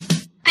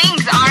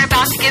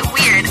about to get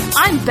weird.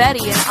 I'm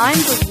Betty, and I'm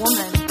the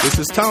woman. This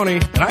is Tony,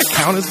 and I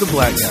count as the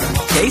black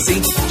guy.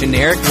 Casey,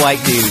 generic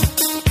white dude.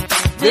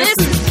 This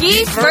is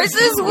Geek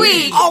versus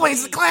Week.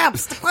 Always the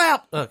clamps. The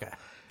clamp. Okay.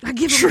 I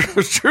give him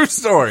True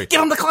story.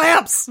 Get on the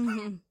clamps.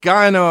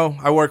 Guy I know,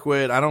 I work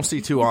with, I don't see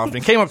too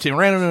often, came up to me,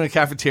 ran into the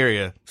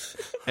cafeteria,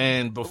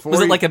 and before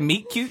Was it like a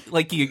meet cute?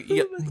 Like you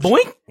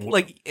boink?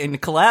 Like, and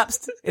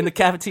collapsed in the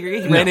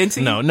cafeteria? He ran into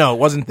you? No, it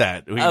wasn't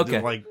that.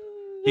 Okay.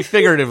 He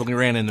figuratively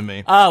ran into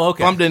me. Oh,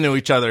 okay. Bumped into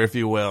each other, if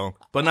you will,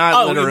 but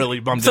not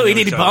literally bumped so into he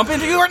did each he other. bump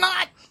into you or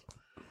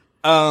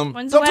not?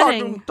 When's the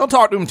wedding? Don't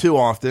talk to him too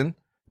often,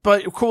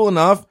 but cool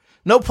enough.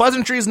 No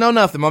pleasantries, no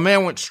nothing. My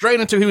man went straight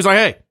into, he was like,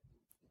 hey,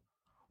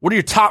 what are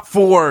your top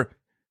 4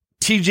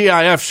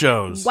 TGIF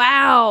shows?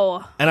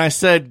 Wow. And I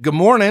said, good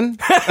morning.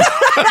 Can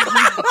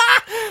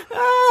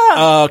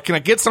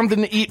I get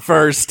something to eat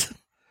first?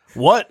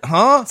 What?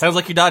 Huh? Sounds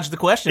like you dodged the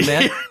question,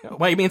 man.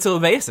 Why are you being so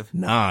evasive?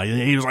 Nah,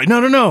 he was like,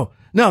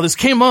 no, this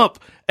came up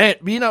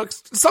at,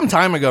 some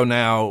time ago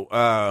now,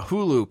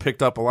 Hulu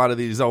picked up a lot of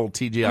these old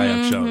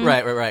TGIF shows.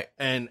 Right.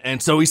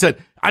 And so he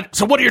said,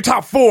 so what are your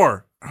top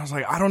 4? I was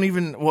like, I don't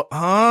even,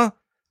 huh?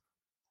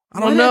 I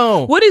don't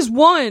know. What is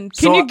one? Can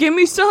So you give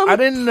me some? I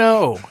didn't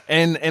know.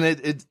 And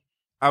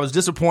I was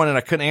disappointed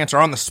I couldn't answer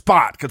on the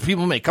spot because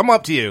people may come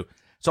up to you.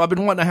 So I've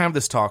been wanting to have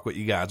this talk with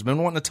you guys. I've been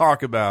wanting to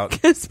talk about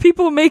Because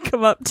people may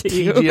come up to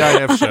you.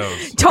 TGIF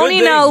shows. Tony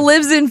Good now thing.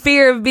 lives in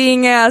fear of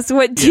being asked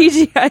what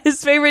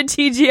his favorite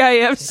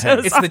TGIF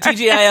shows It's the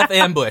TGIF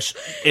ambush.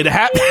 It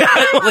happened.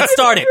 Let's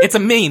start it. It's a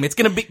meme. It's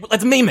gonna be.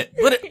 Let's meme it.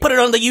 Put it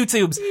on the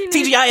YouTubes.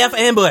 TGIF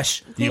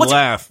ambush. You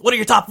laugh. What are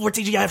your top 4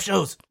 TGIF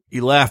shows?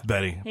 You laugh,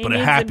 Betty, He but it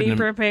needs to happened be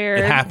prepared.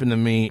 It happened to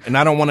me, and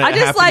I don't want it I to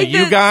just happen like to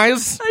you that-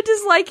 guys. I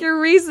just like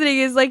your reasoning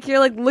is like you're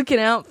like looking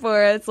out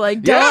for it. It's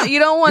like Yeah. you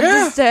don't want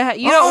Yeah. this to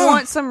you don't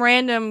want some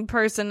random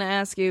person to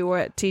ask you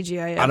what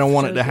TGIF. I don't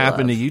want it shows to you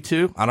happen to love. you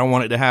two. I don't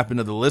want it to happen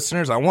to the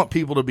listeners. I want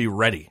people to be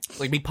ready.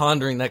 Like me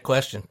pondering that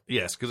question.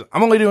 Yes, because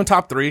I'm only doing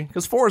top 3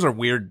 because 4 is a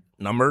weird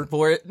number.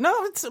 For it,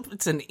 no,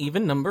 it's an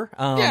even number.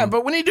 Yeah,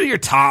 but when you do your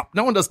top,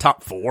 no one does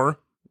top 4.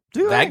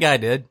 Do that they? guy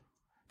did.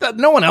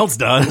 No one else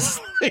does.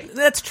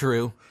 That's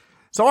true.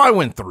 So I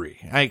went 3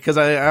 because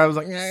I was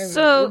like,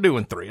 So- we're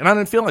doing 3, and I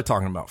didn't feel like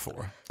talking about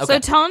 4. So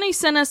Tony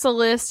sent us a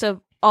list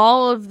of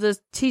all of the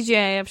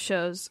TGIF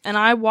shows, and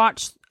I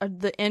watched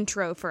the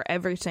intro for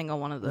every single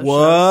one of those What?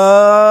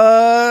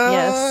 shows.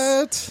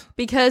 Yes.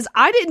 Because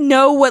I didn't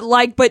know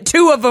what but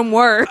 2 of them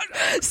were.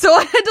 So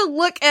I had to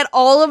look at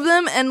all of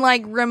them and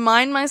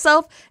remind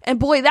myself. And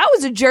boy, that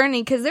was a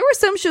journey because there were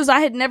some shows I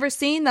had never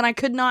seen that I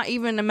could not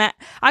even imagine.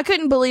 I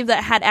couldn't believe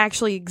that had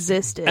actually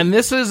existed. And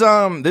this is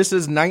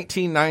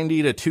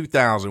 1990 to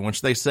 2000,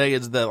 which they say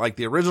is the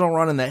original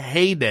run in the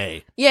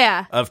heyday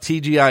yeah. of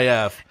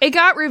TGIF. It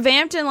got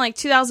revamped in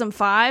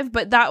 2005,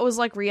 but that was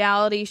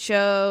reality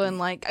show and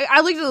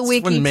I looked at the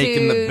wiki when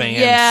Making too. the Band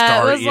yeah,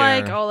 start, it was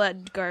yeah. all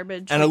that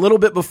garbage. And a little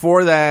bit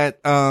before that,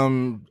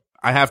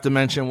 I have to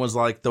mention was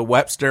the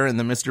Webster and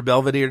the Mr.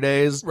 Belvedere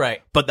days.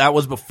 Right. But that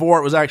was before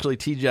it was actually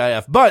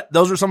TGIF. But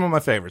those are some of my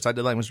favorites. I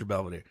did like Mr.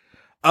 Belvedere.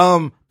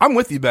 I'm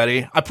with you,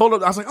 Betty. I pulled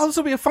up, I was like, oh, this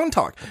will be a fun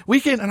talk.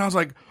 Weekend, and I was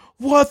like,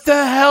 what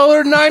the hell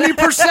are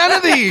 90%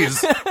 of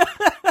these?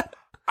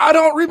 I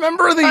don't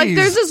remember these.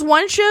 there's this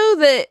one show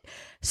that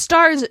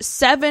stars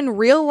 7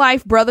 real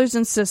life brothers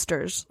and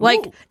sisters.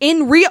 Ooh.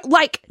 In real,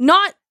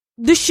 not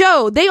the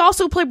show. They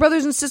also play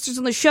brothers and sisters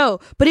in the show,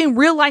 but in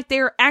real life,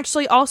 they're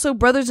actually also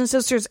brothers and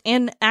sisters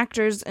and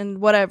actors and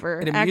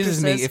whatever. It amuses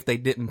actresses. me if they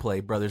didn't play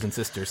brothers and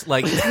sisters.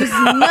 Like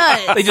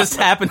Nuts. they just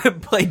happen to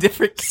play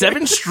different.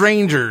 7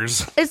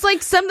 strangers. It's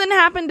like something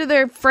happened to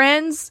their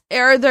friends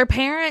or their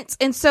parents,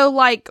 and so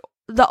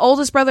the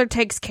oldest brother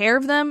takes care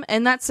of them,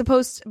 and that's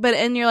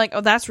and you're like,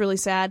 oh, that's really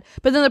sad.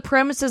 But then the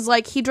premise is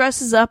he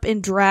dresses up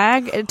in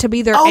drag to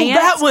be their Oh, aunt.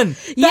 that one.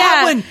 Yeah.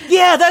 That one.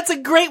 Yeah, that's a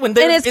great one. And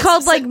it's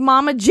called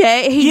Mama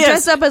J. He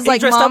dressed up as he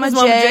dressed up Mama as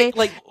J.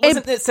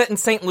 Wasn't it set in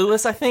St.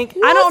 Louis, I think?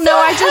 I don't know.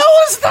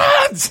 was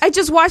that? I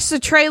just watched the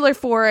trailer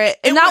for it,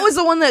 and that was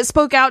the one that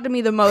spoke out to me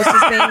the most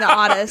as being the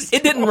oddest.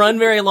 It didn't run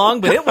very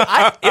long, but it was.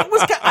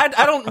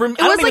 I don't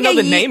even know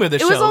the name of the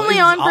show. It was only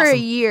on for a awesome.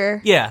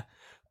 year. Yeah,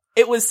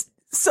 it was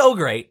so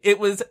great. It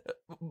was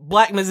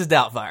Black Mrs.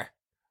 Doubtfire.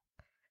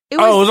 It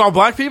Oh, it was all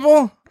black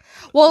people?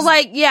 well,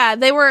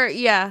 they were,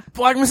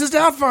 Black Mrs.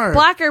 Doubtfire.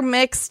 black or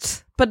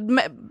mixed, but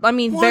What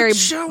very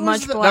show was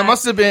much that? black. That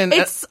must have been.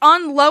 It's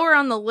lower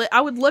on the list.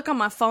 I would look on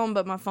my phone,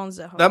 but my phone's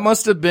at home. That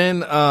must have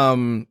been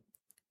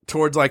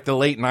towards the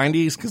late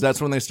 90s because that's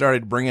when they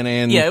started bringing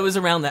in. Yeah, it was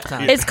around that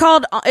time. It's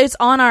called It's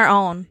On Our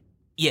Own.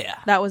 Yeah.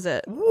 That was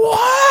it.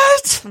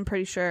 What? I'm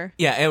pretty sure.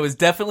 Yeah, it was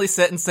definitely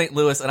set in St.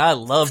 Louis, and I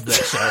loved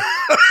that show.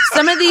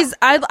 Some of these,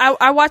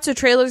 I watched the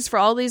trailers for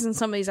all these, and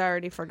some of these I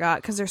already forgot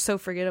because they're so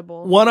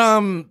forgettable. What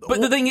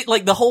But the thing,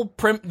 the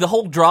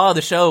whole draw of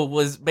the show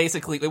was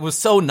basically, it was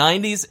so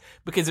 90s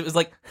because it was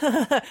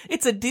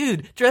it's a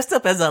dude dressed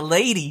up as a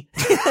lady.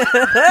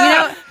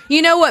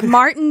 You know what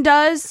Martin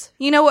does?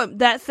 You know what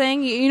that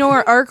thing? You know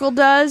what Urkel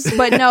does?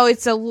 But no,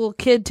 it's a little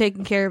kid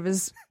taking care of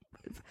his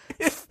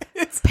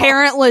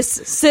parentless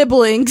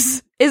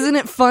siblings. Isn't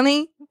it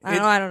funny?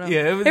 I don't know.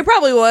 Yeah, it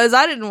probably was.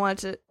 I didn't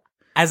watch it.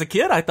 As a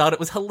kid, I thought it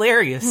was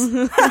hilarious.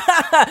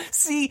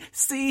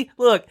 See,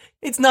 look,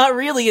 it's not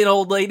really an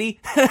old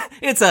lady.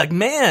 It's a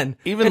man.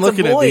 Even it's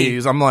looking a at boy.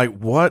 these, I'm like,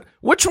 what?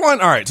 Which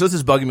one? All right, so this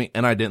is bugging me,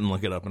 and I didn't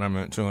look it up, and I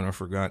meant to, and I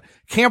forgot.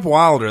 Camp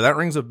Wilder, that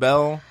rings a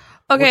bell.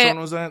 Okay, Which one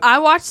was that? I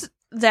watched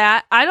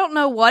that. I don't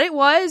know what it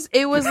was.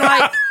 It was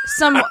like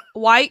some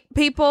white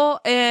people,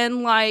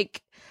 and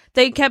like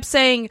they kept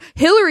saying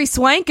Hilary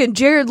Swank and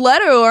Jared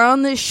Leto are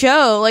on this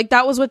show. Like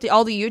that was what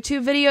all the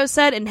YouTube videos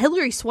said, and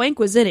Hilary Swank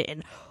was in it.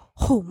 And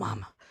oh,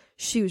 mama,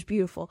 she was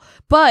beautiful.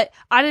 But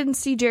I didn't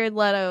see Jared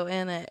Leto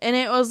in it, and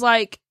it was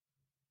like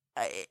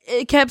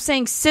it kept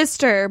saying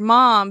sister,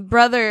 mom,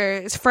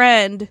 brother,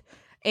 friend,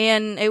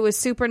 and it was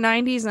super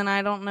 90s, and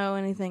I don't know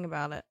anything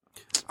about it.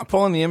 I'm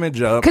pulling the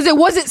image up. Because it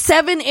wasn't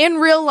 7 in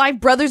real life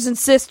brothers and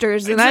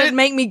sisters, and that would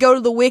make me go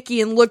to the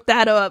wiki and look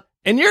that up.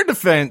 In your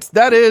defense,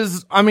 that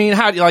is, I mean,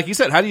 how do you, like you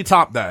said, how do you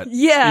top that?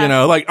 Yeah. You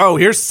know, like, oh,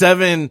 here's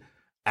 7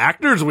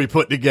 actors we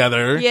put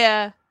together.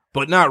 Yeah.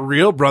 But not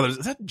real brothers.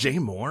 Is that Jay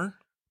Moore?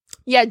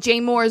 Yeah, Jay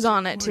Moore's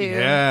on it too.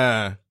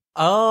 Yeah.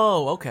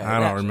 Oh, okay. I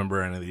don't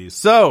remember any of these.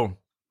 So,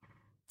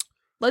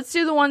 let's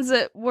do the ones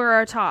that were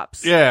our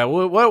tops. yeah,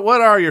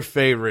 what are your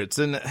favorites?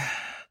 And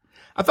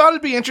I thought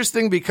it'd be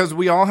interesting because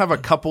we all have a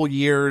couple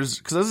years,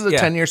 because this is a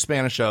 10-year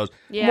span of shows.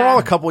 Yeah. We're all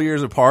a couple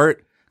years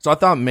apart. So I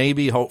thought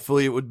maybe,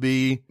 hopefully, it would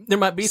be There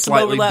might be some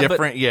slightly overlap,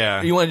 different.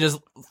 Yeah. You want to just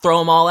throw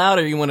them all out,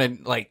 or you want to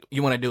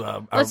do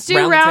a Let's do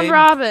round the round table?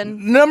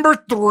 robin. Number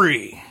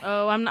 3.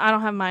 Oh, I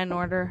don't have mine in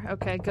order.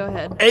 Okay, go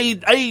ahead.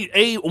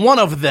 One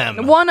of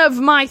them. One of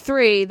my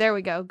 3. There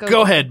we go.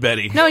 Go ahead,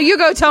 Betty. No, you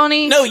go,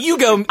 Tony. No, you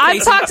go. I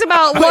Casey. talked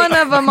about one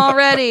of them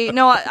already.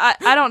 No,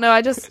 I don't know.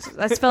 I just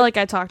feel like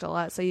I talked a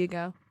lot, so you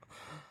go.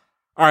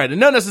 All right, and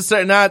no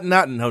necessary, not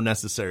no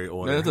necessary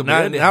order. That's a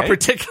Not bad-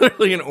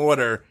 particularly in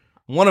order.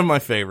 One of my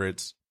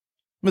favorites,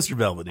 Mr.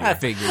 Belvedere. I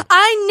figured.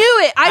 I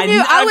knew it.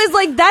 I was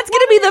like, that's going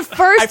to be the I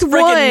first one.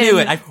 freaking knew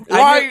it.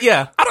 I knew,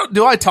 yeah.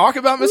 Do I talk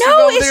about Mr. No,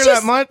 Belvedere it's that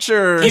just- much,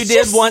 or You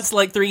did once,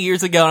 like 3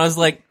 years ago, and I was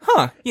like,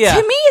 huh, yeah.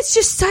 To me, it's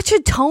just such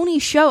a Tony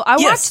show.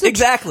 Yes,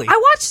 exactly.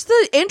 I watched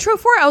the intro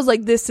for it. I was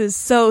like, this is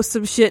so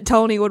some shit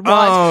Tony would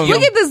watch.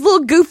 Look Yep. at this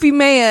little goofy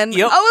man.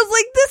 Yep. I was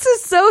like, this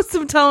is so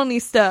some Tony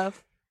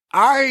stuff.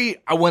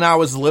 when I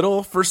was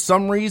little, for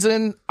some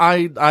reason,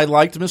 I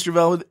liked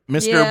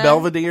Mr. Yeah.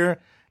 Belvedere,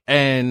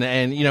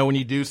 and you know, when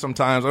you do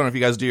sometimes, I don't know if you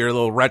guys do your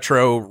little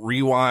retro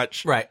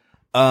rewatch, Right.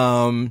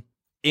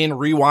 In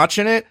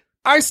rewatching it,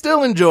 I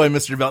still enjoy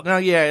Mr. Belvedere. Now,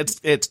 yeah,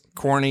 it's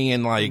corny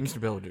and like Mr.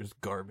 Belvedere's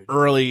garbage.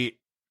 early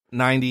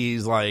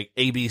 90s like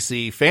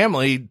ABC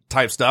Family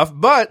type stuff,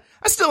 but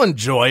I still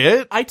enjoy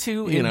it. I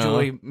too You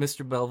enjoy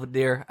Mr.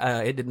 Belvedere.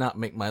 It did not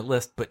make my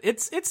list, but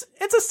it's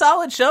a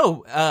solid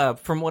show.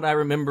 From what I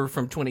remember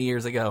from 20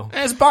 years ago.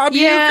 It's Bob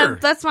Yeah,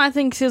 Uecker. that's my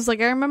thing. She was like,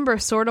 I remember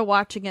sort of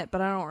watching it,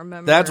 but I don't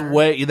remember. That's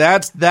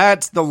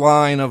the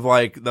line of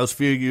like those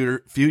few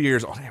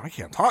years. Oh damn, I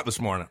can't talk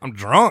this morning. I'm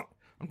drunk,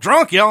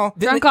 y'all.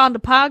 Drunk on the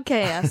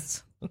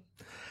podcast.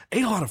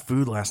 Ate a lot of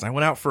food last night.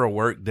 Went out for a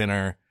work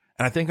dinner,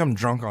 and I think I'm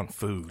drunk on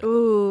food.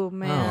 Ooh, Oh,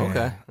 man.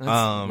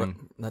 okay.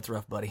 That's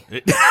rough, buddy.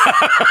 It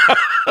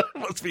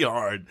must be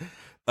hard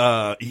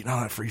eating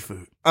all that free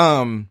food.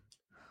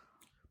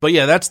 But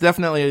yeah, that's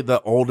definitely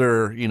the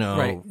older, you know,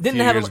 Right. Didn't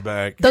few have years a-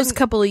 back. Those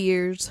couple of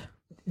years.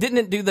 Didn't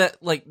it do that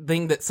like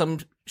thing that some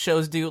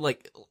shows do,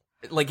 like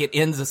it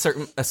ends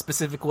a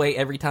specific way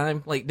every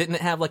time? Like, didn't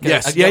it have like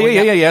Yes, a going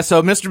out- yeah.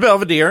 So Mr.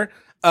 Belvedere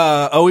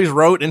always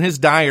wrote in his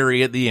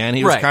diary at the end.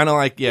 He was Right. kind of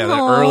like, the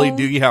Aw. early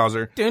Doogie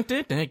Howser. Dun,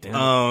 dun, dun,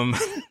 dun.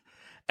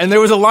 And there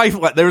was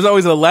there was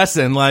always a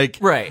lesson, like,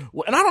 Right.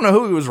 and I don't know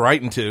who he was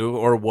writing to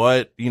or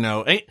what, you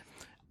know.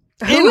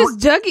 Who was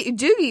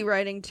Doogie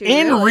writing to?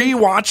 In really?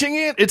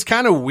 rewatching it, it's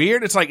kind of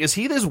weird. It's like, is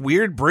he this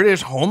weird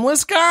British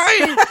homeless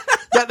guy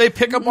that they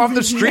pick up off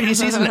the street? He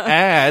sees an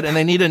ad and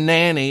they need a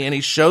nanny, and he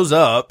shows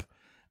up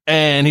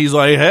and he's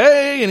like,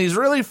 hey, and he's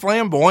really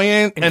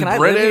flamboyant and can I live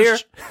British.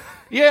 here?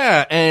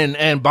 Yeah,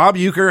 and Bob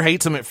Uecker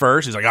hates him at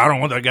first. He's like, I don't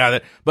want that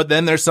guy. But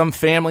then there's some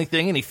family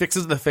thing, and he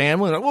fixes the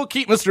family. Like, we'll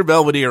keep Mr.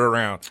 Belvedere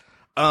around.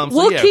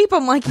 We'll keep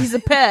him like he's a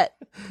pet.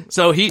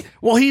 So he's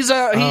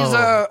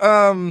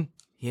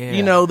Yeah.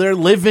 you know, their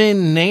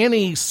live-in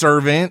nanny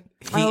servant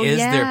he is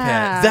their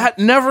pet. that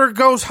never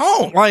goes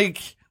home. Like,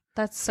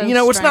 That's so you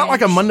know, it's not like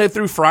a strange. Monday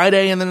through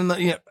Friday, and then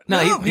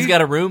He's got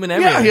a room and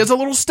everything. yeah, he has a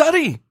little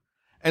study.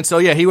 And so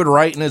yeah, he would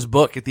write in his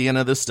book at the end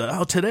of this stuff.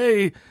 Oh,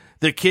 today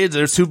the kids,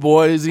 there's 2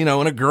 boys, you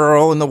know, and a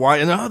girl, and the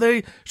wife, and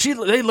they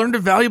learned a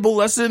valuable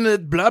lesson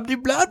at blah blah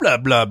blah blah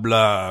blah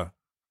blah.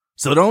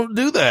 So don't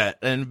do that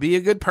and be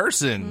a good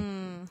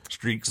person.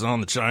 Streaks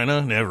on the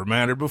china never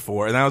mattered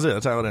before, and that was it.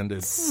 That's how it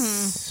ended.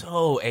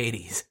 So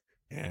 80s.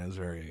 Yeah, it was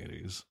very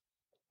 80s.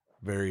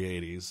 Very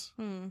 80s.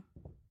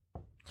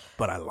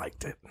 But I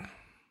liked it.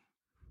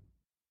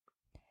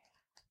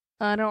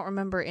 I don't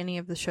remember any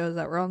of the shows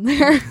that were on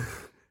there.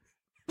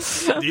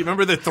 Do you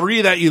remember the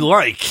 3 that you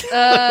like?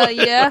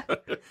 Yeah.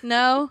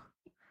 No.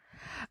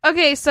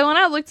 Okay, so when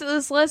I looked at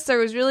this list, there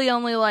was really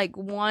only like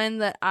one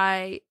that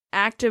I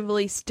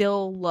actively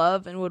still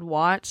love and would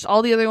watch.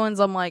 All the other ones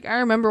I'm like, I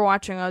remember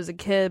watching when I was a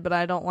kid, but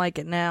I don't like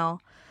it now.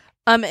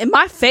 And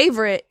my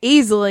favorite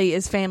easily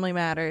is Family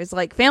Matters.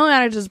 Like, Family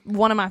Matters is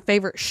one of my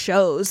favorite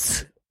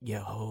shows.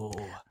 Yo.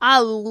 I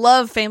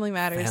love Family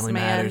Matters, Family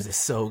man. Matters is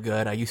so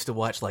good. I used to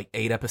watch like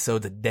 8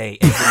 episodes a day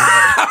every day.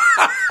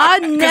 I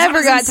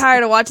never got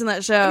tired of watching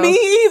that show. Me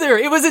either.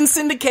 It was in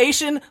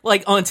syndication,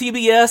 like on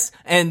TBS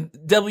and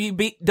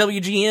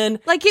WGN,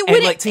 Like it and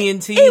went, like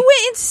TNT. It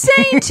went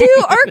insane too.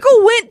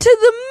 Urkel went to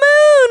the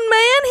moon,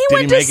 man. Did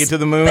he make it to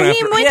the moon He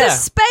after- went Yeah. to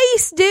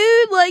space,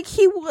 dude. Like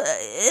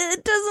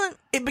it doesn't.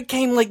 It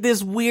became like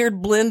this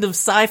weird blend of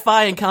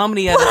sci-fi and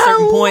comedy at a I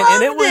certain point,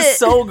 and it loved was it.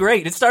 so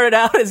great. It started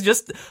out as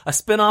just a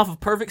spinoff of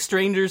Perfect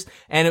Strangers,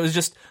 and it was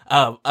just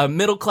a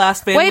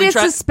middle-class family. Wait, it's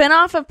a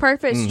spinoff of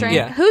Perfect Stranger.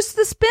 Yeah. Who's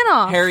the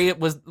spinoff? Harriet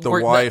was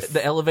worked wife.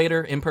 the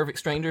elevator in Perfect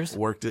Strangers.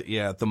 Worked at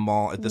at the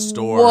mall, at the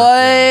store. What?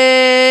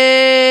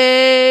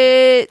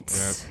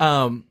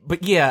 Yeah.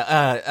 But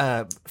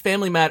yeah,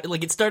 Family Matters.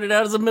 Like it started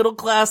out as a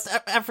middle-class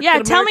African Yeah,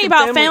 American. tell me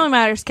about Family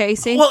Matters,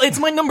 Casey. Well, it's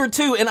my number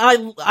 2, and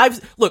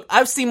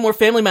I've seen more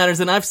Family Matters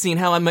than I've seen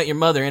How I Met Your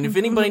Mother. And if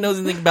anybody knows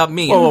anything about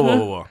me,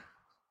 Whoa.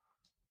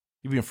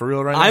 You being for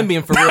real right now? I'm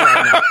being for real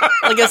right now.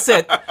 Like I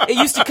said, it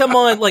used to come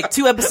on like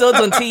 2 episodes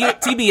on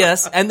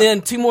TBS, and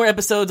then 2 more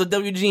episodes on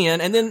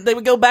WGN, and then they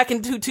would go back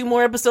and do 2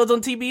 more episodes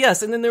on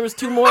TBS, and then there was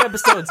 2 more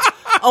episodes.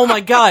 Oh my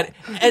god!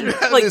 And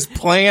like it's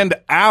planned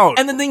out.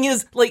 And the thing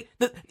is, like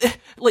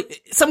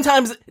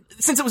sometimes,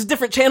 since it was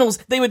different channels,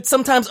 they would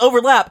sometimes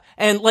overlap,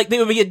 and like they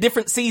would be at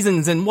different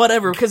seasons and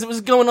whatever, because it was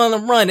going on a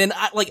run, and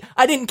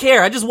I didn't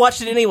care. I just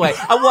watched it anyway.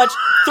 I watched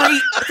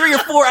 3 or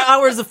 4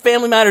 hours of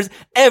Family Matters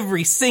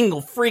every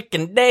single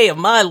freaking day of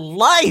my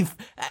life,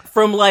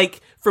 from 8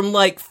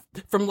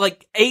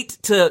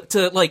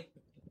 to like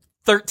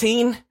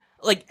 13,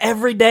 like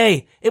every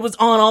day. It was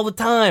on all the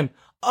time.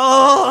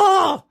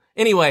 Oh,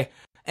 anyway.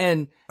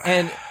 And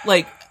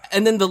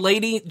then the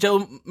lady,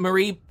 Jo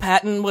Marie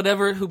Patton,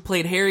 whatever, who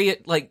played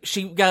Harriet, like,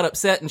 she got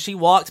upset and she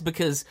walked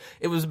because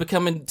it was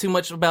becoming too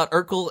much about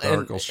Urkel.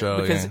 And Urkel show,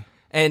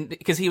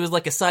 because he was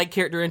like a side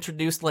character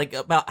introduced like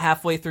about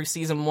halfway through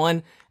season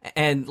 1,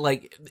 and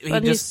like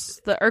but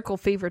the Urkel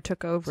fever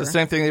took over. It's the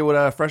same thing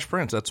with Fresh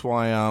Prince. That's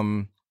why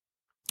Aunt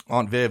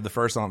Viv, the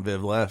first Aunt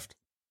Viv, left,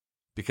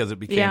 because it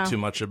became too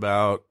much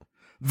about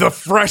the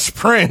Fresh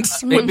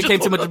Prince. It became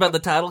too much about the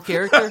title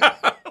character.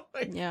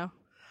 Yeah.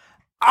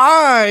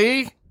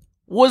 I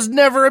was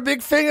never a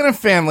big fan of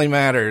Family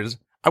Matters.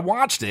 I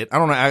watched it. I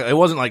don't know. It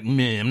wasn't like,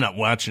 me, I'm not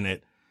watching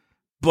it.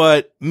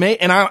 But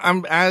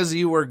I'm as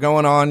you were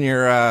going on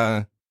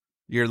your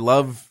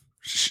love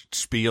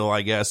spiel,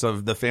 I guess,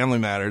 of the Family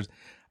Matters,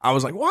 I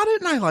was like, why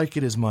didn't I like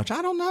it as much?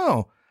 I don't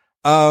know.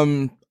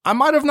 I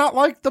might have not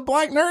liked the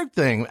black nerd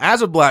thing.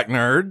 As a black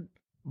nerd,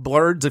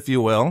 blurreds, if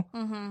you will.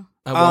 Mm-hmm.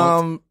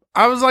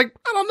 I was like,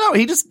 I don't know.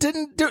 He just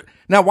didn't do it.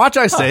 Now, watch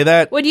I say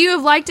that. Would you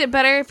have liked it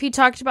better if he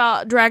talked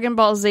about Dragon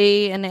Ball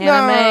Z and anime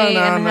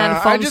and had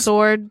a foam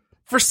sword?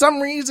 For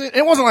some reason,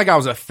 it wasn't like I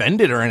was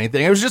offended or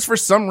anything. It was just for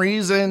some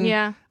reason,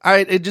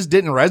 it just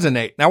didn't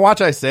resonate. Now,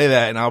 watch I say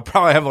that, and I'll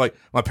probably have like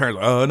my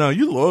parents, like, oh no,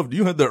 you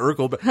had the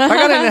Urkel, but like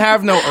I didn't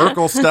have no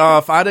Urkel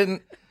stuff. I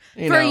didn't.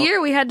 For a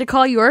year, we had to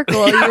call you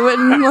Urkel. You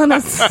wouldn't let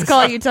us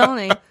call you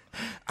Tony.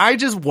 I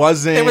just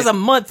wasn't. There was a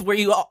month where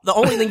the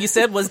only thing you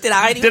said was, "Did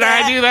I do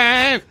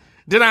that?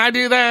 Did I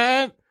do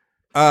that?"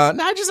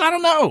 No, I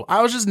don't know.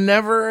 I was just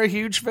never a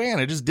huge fan.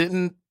 I just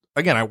didn't.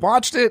 Again, I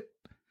watched it.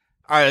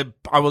 I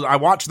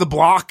watched the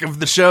block of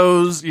the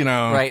shows,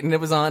 right, and it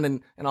was on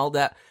and all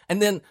that,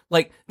 and then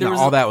like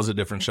all that was a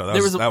different show.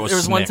 There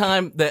was one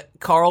time that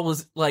Carl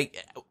was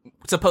like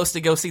supposed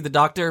to go see the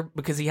doctor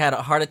because he had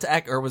a heart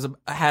attack or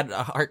had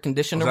a heart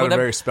condition was or that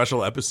whatever. A very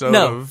special episode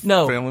of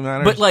Family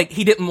Matters? But like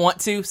he didn't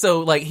want to,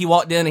 so like he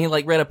walked in and he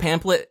like read a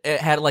pamphlet.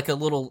 It had like a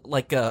little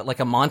like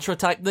a mantra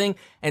type thing,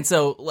 and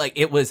so like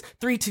it was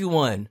 3, 2,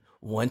 1,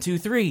 1, 2,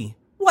 3.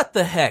 What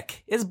the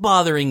heck is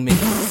bothering me?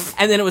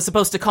 And then it was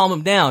supposed to calm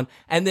him down.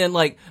 And then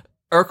like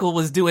Urkel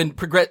was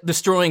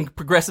destroying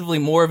progressively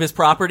more of his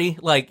property,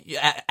 like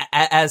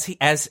as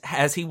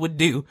he would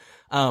do.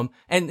 And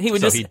he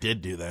would he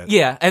did do that.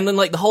 Yeah. And then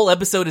like the whole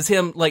episode is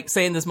him like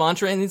saying this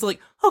mantra, and he's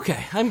like,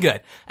 okay, I'm good.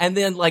 And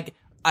then like,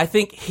 I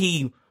think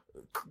he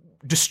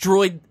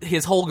destroyed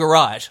his whole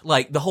garage.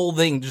 Like the whole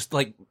thing just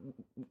like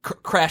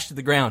crashed to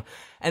the ground.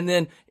 And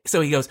then,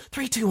 so he goes,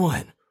 3, 2,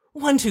 1,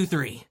 1, 2,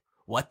 3.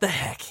 What the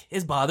heck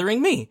is bothering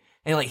me?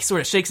 And like he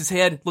sort of shakes his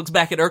head, looks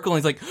back at Urkel, and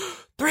he's like,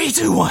 3,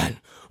 2, 1.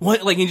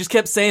 What? Like he just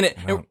kept saying it.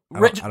 I don't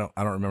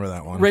remember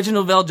that one.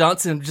 Reginald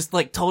VelJohnson just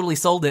like totally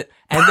sold it,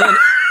 and then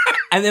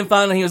and then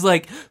finally he was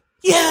like,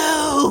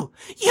 you're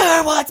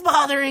what's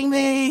bothering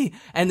me.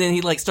 And then he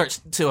like starts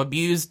to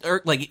abuse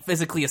or like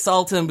physically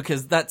assault him,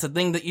 because that's a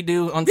thing that you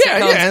do on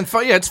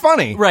sitcoms. It's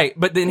funny, right?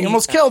 But then he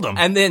almost killed him.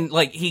 And then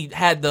like he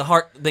had the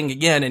heart thing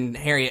again, and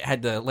Harriet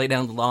had to lay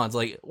down the law. It's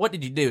like, what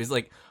did you do? He's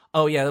like,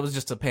 oh yeah, that was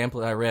just a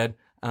pamphlet I read.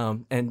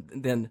 And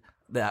then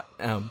that,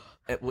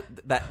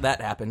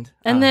 that happened.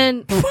 And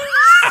then, so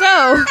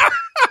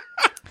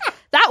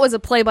that was a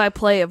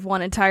play-by-play of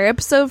one entire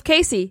episode of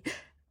Casey.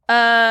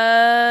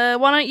 Why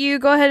don't you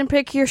go ahead and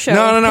pick your show?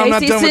 No, Casey, I'm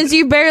not done since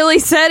you barely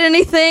said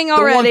anything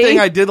already. The one thing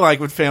I did like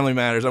with Family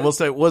Matters, I will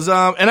say, was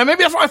and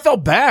maybe that's why I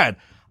felt bad.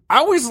 I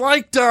always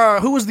liked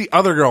who was the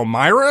other girl,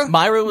 Myra?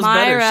 Myra was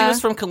better. She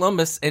was from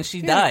Columbus and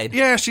she died.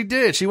 Yeah, she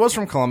did. She was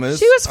from Columbus.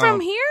 She was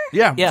from here?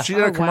 Yeah, she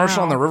did a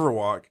commercial on the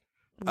Riverwalk.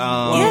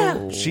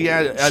 She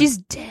had she's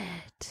dead.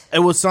 It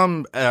was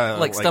some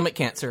like stomach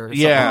cancer. Or something.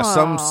 Yeah,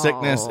 some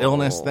sickness,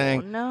 illness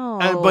thing.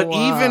 No, but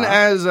even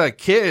as a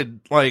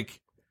kid, like.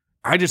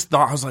 I just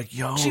thought, I was like,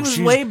 yo, she's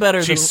way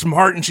better. She's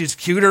smart and she's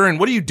cuter.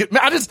 And what do you do?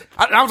 I was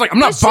like, I'm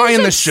not buying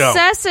this show.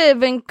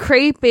 Excessive and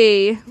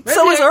creepy.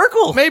 So is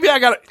Urkel. Maybe I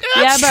got it.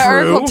 Yeah, but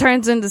Urkel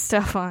turns into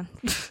Stefan.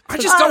 I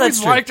just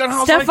always liked it.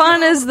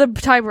 Stefan is the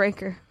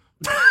tiebreaker.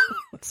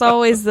 It's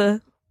always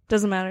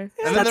doesn't matter.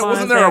 And then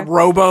wasn't there a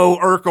Robo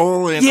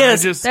Urkel? And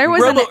yes, there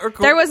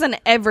was an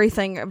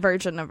everything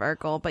version of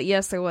Urkel, but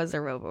yes, there was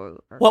a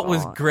Robo Urkel. What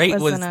was great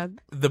was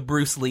the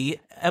Bruce Lee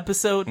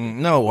episode.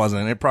 No, it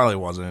wasn't. It probably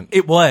wasn't.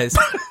 It was.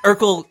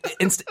 Urkel,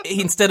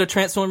 instead of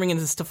transforming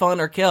into Stefan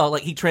Urkel,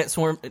 like he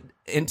transformed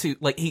into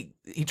he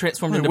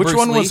transformed into Bruce Lee.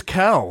 Which one was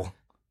Kel?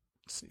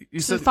 You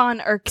said Stefan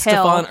Urkel.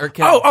 Stefan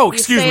Urkel. Oh,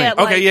 excuse me.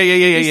 Okay,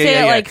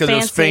 yeah. Because it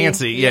was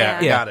fancy.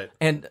 Yeah, got it.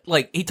 And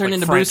he turned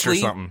into Bruce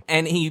Lee,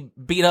 and he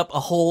beat up a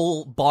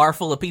whole bar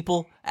full of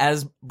people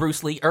as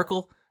Bruce Lee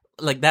Urkel.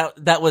 Like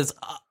that was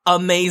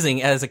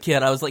amazing as a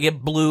kid. I was like, it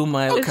blew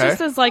my. It's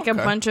just as a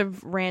bunch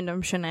of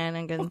random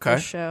shenanigans.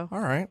 This show. All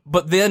right,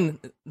 but then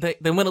they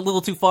went a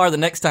little too far. The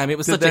next time it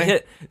was such a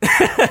hit.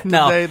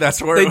 No,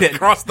 that's where they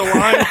crossed the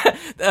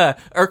line.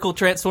 Urkel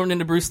transformed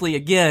into Bruce Lee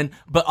again,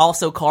 but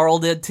also Carl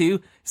did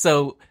too.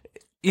 So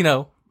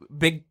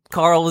Big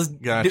Carl was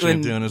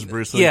doing his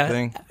Bruce Lee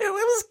thing. It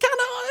was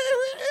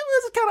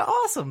kind of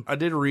awesome. I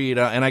did read,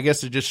 and I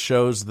guess it just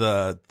shows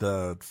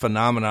the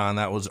phenomenon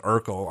that was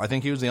Urkel. I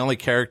think he was the only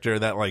character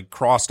that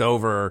crossed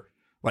over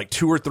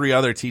 2 or 3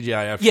 other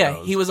TGIF shows.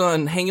 Yeah, he was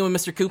on Hanging with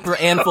Mr. Cooper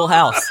and Full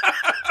House.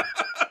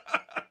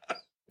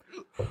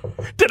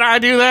 Did I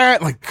do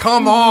that?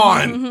 Come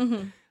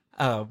on.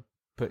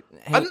 But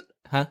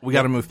we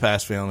got to move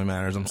past Family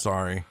Matters. I'm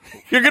sorry.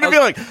 You're gonna be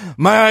like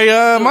my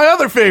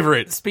other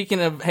favorite. Speaking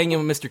of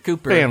Hanging with Mr.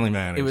 Cooper, Family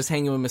Matters. It was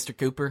Hanging with Mr.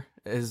 Cooper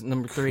is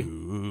number 3.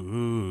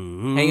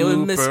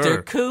 Hanging with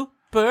Mr.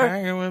 Cooper.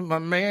 Hanging with my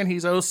man.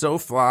 He's oh so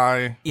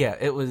fly. Yeah,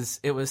 it was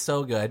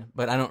so good,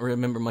 but I don't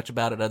remember much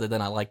about it other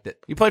than I liked it.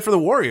 He played for the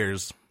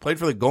Warriors. Played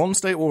for the Golden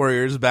State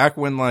Warriors back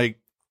when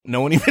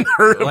no one even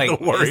heard of the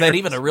Warriors. Is that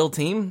even a real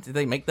team? Did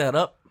they make that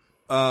up?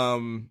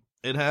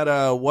 It had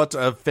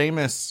a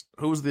famous.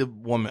 Who was the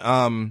woman?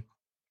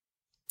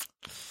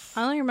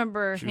 I only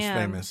remember she was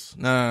famous.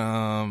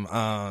 No,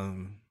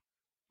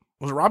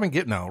 was it Robin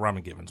Gibbons? No,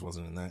 Robin Gibbons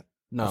wasn't in that.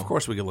 No, of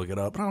course we could look it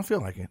up, but I don't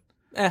feel like it.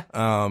 Yeah,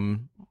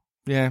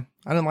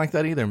 I didn't like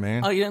that either,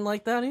 man. Oh, you didn't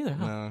like that either?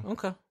 Huh? No.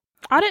 Okay.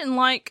 I didn't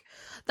like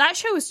that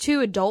show. Was too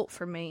adult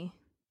for me.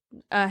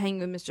 Hanging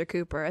with Mr.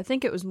 Cooper. I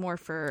think it was more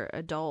for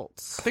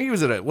adults. I think he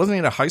was wasn't he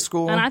at a high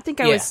school? And I think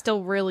I was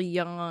still really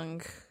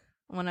young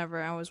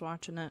whenever I was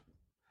watching it.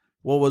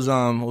 What was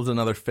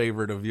another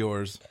favorite of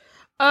yours?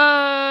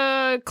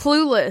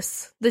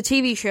 Clueless, the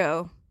TV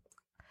show.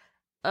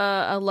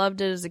 I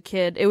loved it as a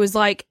kid. It was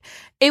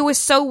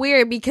so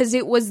weird because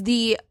it was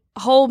the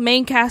whole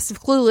main cast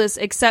of Clueless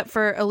except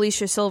for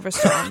Alicia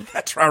Silverstone.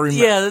 That's what I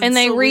remember. Yeah, and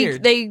they so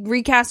weird. They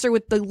recast her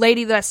with the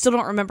lady that I still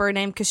don't remember her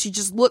name because she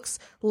just looks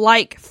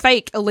like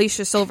fake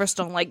Alicia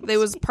Silverstone. It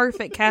was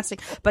perfect casting.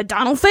 But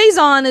Donald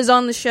Faison is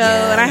on the show,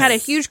 and I had a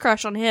huge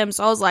crush on him.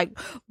 So I was like,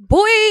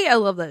 boy, I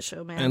love that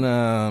show, man.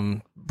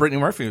 And Brittany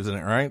Murphy was in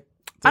it, right?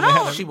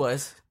 She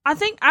was.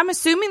 I'm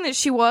assuming that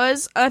she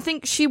was. I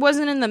think she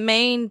wasn't in the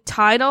main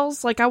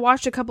titles. I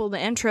watched a couple of the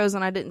intros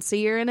and I didn't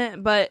see her in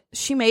it, but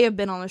she may have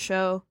been on the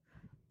show.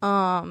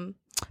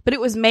 But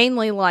it was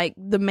mainly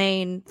the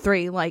main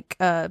 3,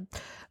 the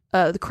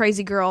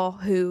crazy girl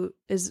who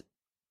is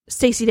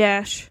Stacey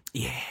Dash.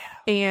 Yeah.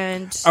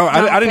 And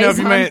I didn't know if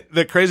you meant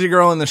the crazy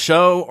girl in the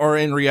show or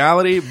in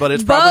reality, but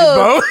it's probably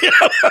both.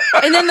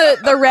 And then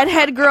the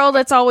redhead girl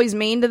that's always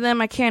mean to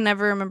them. I can't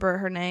ever remember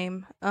her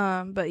name.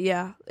 But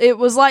yeah, it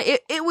was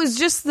it was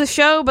just the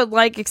show, but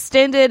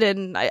extended,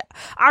 and I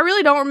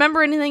really don't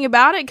remember anything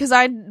about it because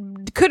I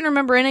couldn't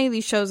remember any of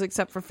these shows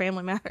except for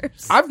Family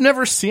Matters. I've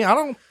never seen. I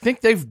don't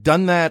think they've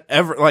done that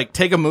ever.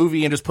 Take a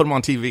movie and just put them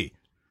on TV.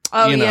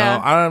 Oh,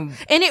 yeah.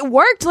 And it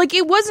worked.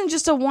 It wasn't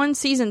just a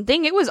 1-season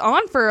thing. It was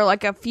on for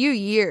a few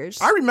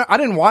years. I remember. I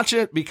didn't watch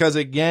it because,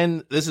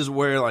 again, this is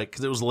where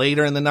because it was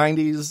later in the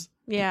 90s.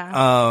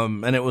 Yeah.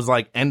 And it was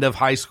end of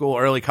high school,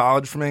 early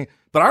college for me.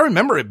 But I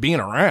remember it being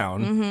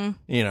around.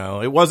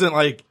 Mm-hmm. It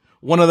wasn't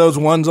one of those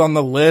ones on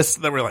the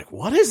list that were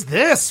what is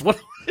this? What?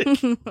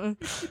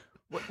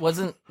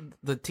 Wasn't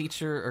the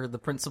teacher or the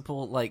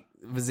principal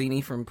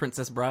Vizzini from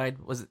Princess Bride?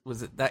 Was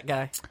it that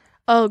guy?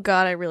 Oh,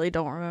 God, I really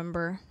don't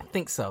remember. I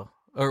think so.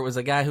 Or it was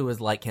a guy who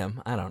was like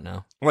him. I don't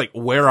know.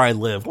 Where I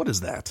Live. What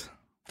is that?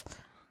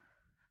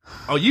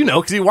 Oh, you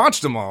know, because you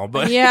watched them all.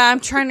 But Yeah, I'm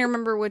trying to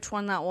remember which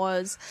one that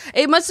was.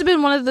 It must have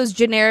been one of those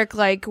generic,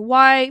 like,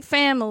 white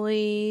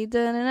family.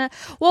 Da-da-da.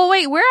 Well,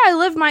 wait, Where I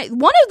Live,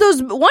 one of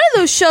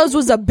those shows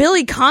was a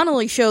Billy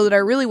Connolly show that I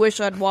really wish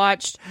I'd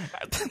watched,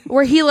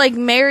 where he like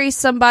marries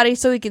somebody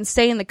so he can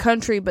stay in the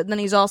country, but then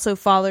he's also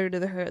father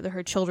to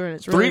her children.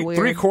 It's really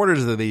weird.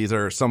 3/4 of these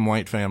are some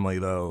white family,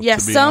 though. Yeah,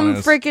 to be some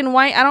honest. freaking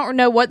white. I don't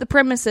know what the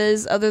premise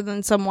is, other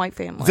than some white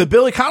family. The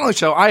Billy Connolly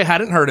show, I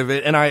hadn't heard of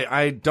it, and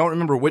I don't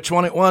remember which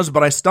one it was,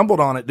 but I stumbled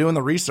on it doing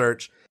the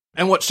research.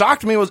 And what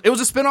shocked me was it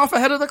was a spinoff of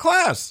Head of the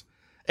Class.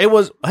 It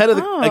was Head of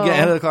the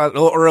Class, a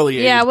little early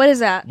age. Yeah, what is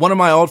that? One of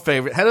my old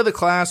favorite. Head of the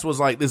Class was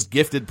like this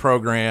gifted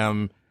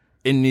program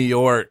in New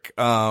York.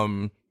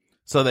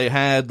 So they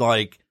had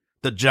like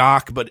the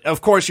jock, but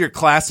of course your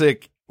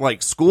classic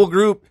like school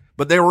group,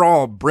 but they were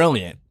all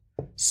brilliant.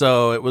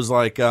 So it was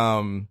like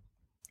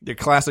your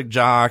classic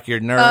jock,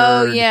 your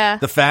nerd,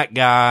 the fat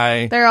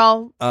guy. They're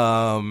all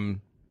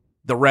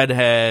the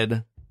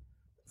redhead.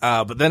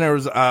 But then there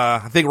was,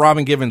 I think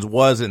Robin Givens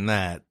was in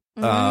that,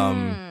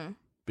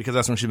 because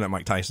that's when she met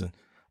Mike Tyson.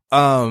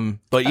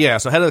 But yeah,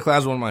 so Head of the Class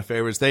was one of my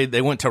favorites.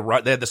 They went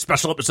to, they had the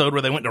special episode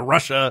where they went to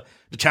Russia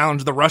to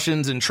challenge the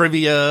Russians in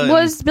trivia.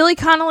 Was Billy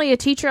Connolly a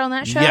teacher on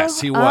that show?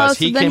 Yes, he was.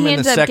 So he then came he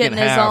in the ended up second getting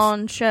half. his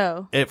own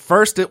show. At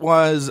first it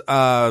was,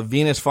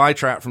 Venus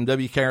Flytrap from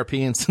WKRP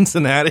in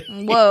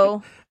Cincinnati.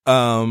 Whoa.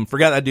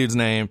 Forgot that dude's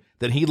name.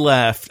 Then he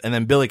left, and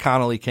then Billy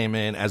Connolly came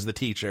in as the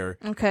teacher.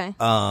 Okay.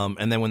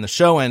 And then when the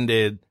show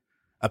ended,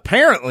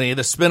 apparently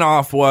the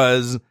spinoff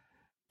was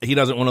he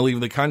doesn't want to leave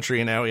the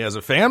country and now he has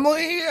a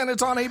family and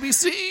it's on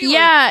ABC.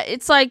 Yeah,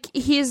 it's like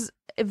his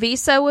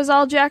visa was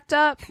all jacked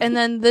up, and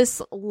then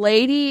this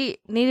lady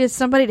needed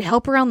somebody to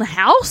help around the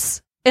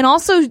house, and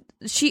also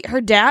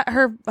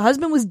her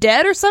husband was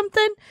dead or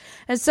something,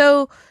 and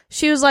so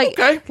she was like,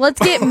 okay, let's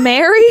get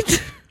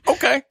married.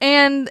 Okay.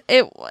 And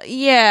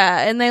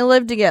and they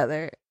live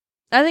together.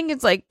 I think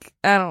it's like,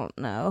 I don't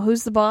know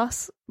who's the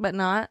boss, but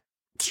not.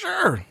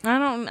 Sure.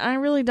 I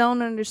really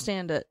don't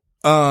understand it.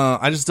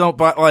 I just don't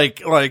buy they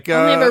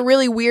have a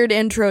really weird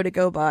intro to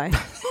go by.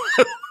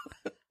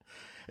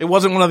 It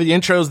wasn't one of the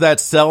intros that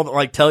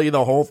tell you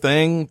the whole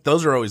thing.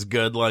 Those are always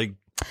good. Like,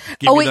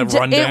 give you the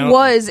rundown.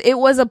 It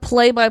was a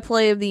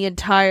play-by-play of the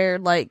entire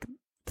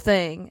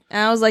thing.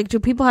 And I was like, do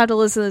people have to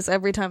listen to this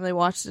every time they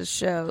watch this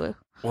show?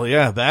 Well,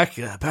 yeah, back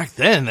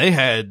then they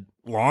had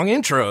long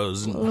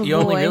intros. You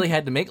only really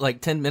had to make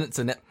like 10 minutes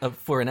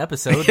for an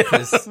episode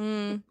because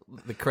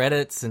the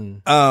credits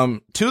and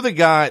three of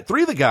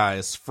the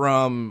guys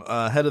from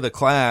Head of the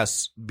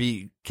Class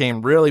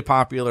became really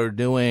popular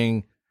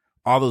doing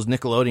all those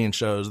Nickelodeon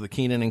shows, the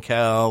Kenan and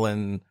Kel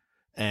and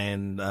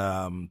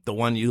the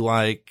one you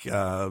like,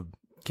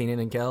 Kenan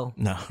and Kel.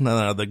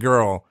 No, the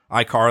girl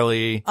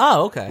iCarly.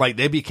 Oh, okay. Like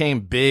they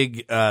became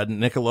big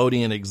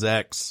Nickelodeon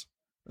execs.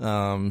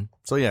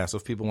 So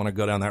if people want to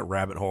go down that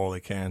rabbit hole,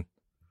 they can.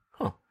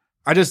 Huh.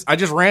 I just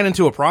ran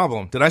into a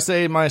problem. Did I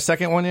say my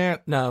second one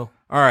yet? No.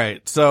 All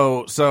right.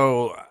 So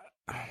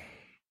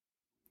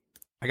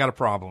I got a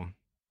problem.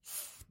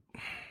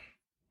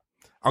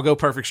 I'll go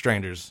Perfect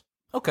Strangers.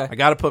 Okay. I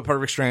got to put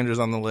Perfect Strangers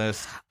on the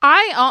list.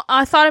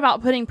 I thought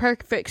about putting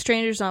Perfect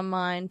Strangers on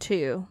mine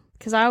too,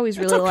 because I always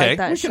really like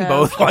that show. We can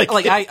both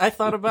like it. I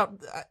thought about.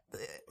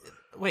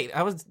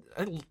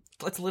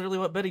 That's literally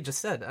what Betty just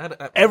said.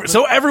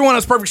 So everyone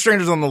has Perfect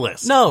Strangers on the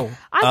list. No.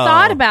 I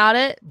thought about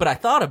it. But I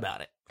thought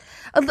about it.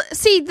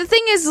 See, the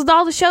thing is with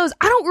all the shows,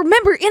 I don't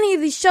remember any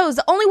of these shows.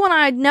 The only one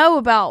I know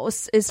about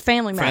is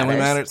Family Matters. Family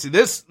Matters. See,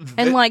 this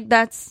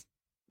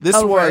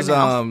was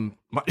now.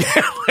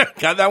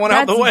 Got that one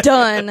out the way. That's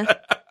done.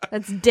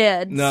 That's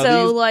dead.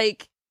 No,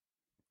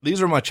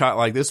 these are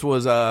my this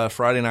was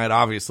Friday night.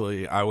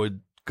 Obviously, I would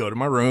go to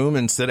my room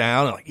and sit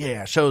down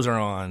and shows are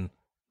on.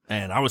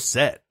 And I was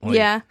set.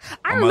 I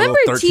remember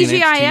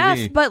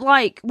TGIF, but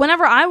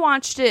whenever I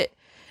watched it,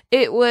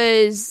 it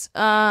was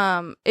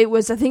I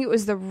think it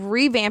was the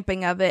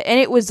revamping of it, and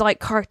it was like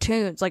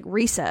cartoons, like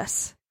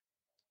Recess.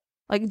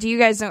 Do you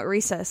guys know what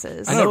Recess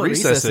is? I know what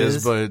Recess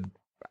is, but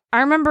I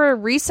remember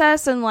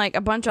Recess and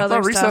a bunch of other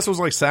stuff. Recess was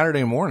like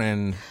Saturday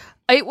morning.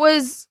 It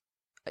was.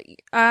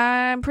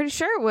 I'm pretty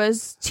sure it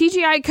was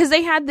TGI because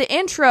they had the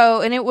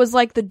intro, and it was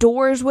like the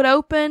doors would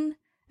open.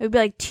 It would be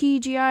like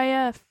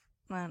TGIF.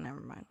 Oh, never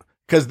mind.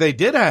 Because they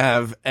did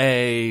have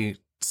a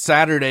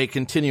Saturday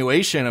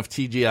continuation of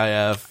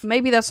TGIF.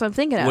 Maybe that's what I'm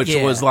thinking of. Which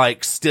was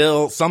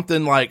still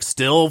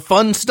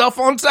fun stuff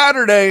on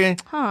Saturday.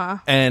 Huh.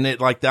 And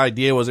the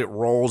idea was it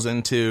rolls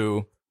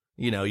into,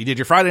 you did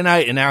your Friday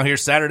night and now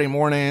here's Saturday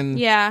morning.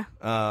 Yeah.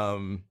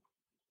 So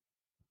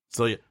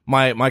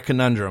my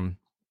conundrum.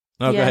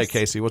 Oh, yes. Go ahead,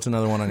 Casey. What's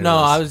another one on your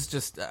list? I was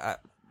just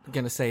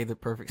going to say The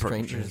Perfect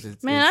Strangers.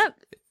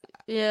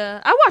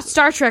 I watched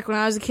Star Trek when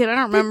I was a kid. I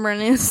don't remember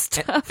any of this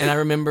stuff. And I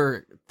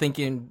remember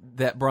thinking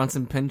that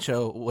Bronson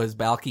Pinchot was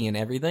Balky in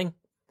everything.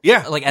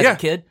 Yeah. As a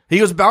kid. He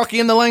was Balky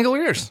in the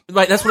Langoliers.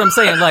 Right, that's what I'm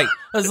saying. I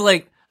was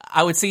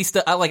I would see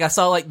stuff, I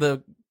saw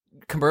the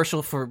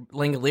commercial for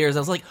Langoliers, I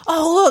was like,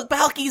 oh look,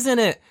 Balky's in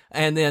it.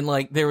 And then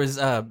like there was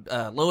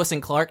Lois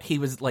and Clark. He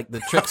was like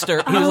the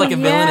trickster. He was like a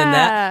villain in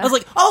that. I was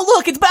like, oh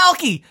look, it's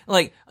Balky.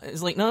 Like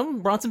it's like no,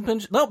 Bronson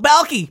Pinchot. No,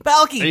 Balky.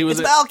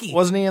 It's Balky.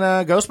 Wasn't he in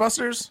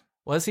Ghostbusters?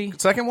 Was he?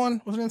 Second one?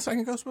 Wasn't he in the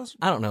second Ghostbusters?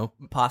 I don't know.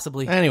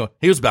 Possibly. Anyway,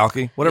 he was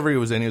Balky. Whatever he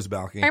was in, he was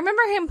Balky. I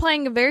remember him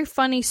playing a very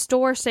funny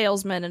store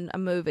salesman in a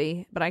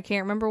movie, but I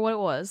can't remember what it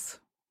was.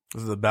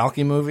 Was it the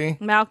Balky movie?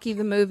 Balky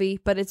the movie,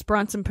 but it's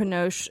Bronson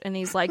Pinchot, and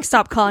he's like,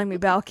 stop calling me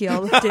Balky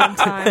all the damn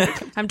time.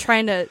 I'm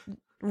trying to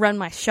run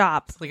my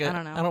shop. Like I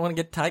don't know. I don't want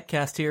to get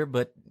typecast here,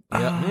 but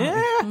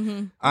yeah.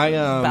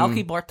 Mm-hmm.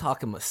 Balky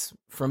Bartokomous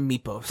from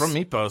Meepos. From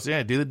Meepos,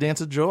 yeah. Do the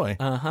Dance of Joy.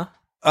 Uh-huh.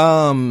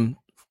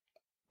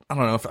 I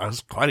don't know if I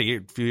was quite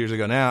a few years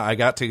ago now. I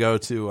got to go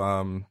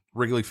to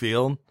Wrigley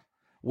Field,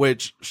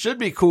 which should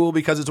be cool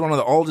because it's one of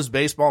the oldest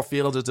baseball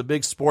fields. It's a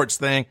big sports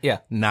thing. Yeah.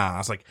 Nah, I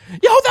was like, yo,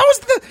 that was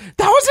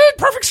it.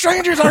 Perfect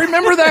Strangers. I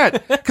remember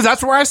that because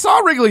that's where I saw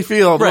Wrigley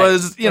Field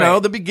was, you know,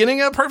 the beginning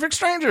of Perfect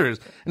Strangers.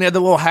 And he had the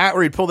little hat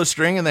where he'd pull the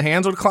string and the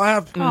hands would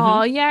clap.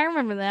 Oh, yeah, I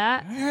remember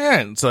that. Yeah.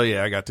 And so,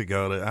 yeah, I got to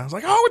go to, I was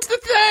like, oh, it's the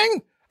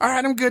thing. All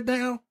right, I'm good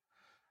now.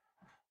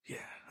 Yeah,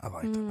 I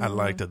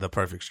liked it. The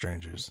Perfect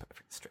Strangers.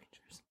 Perfect Strangers.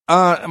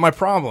 My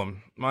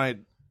problem,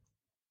 I'm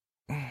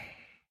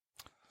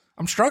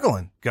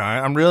struggling, guy.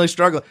 I'm really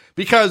struggling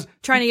because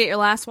Trying to get your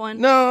last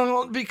one?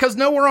 no, because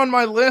nowhere on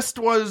my list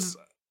was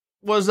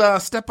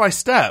Step by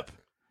Step.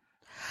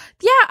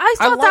 Yeah, I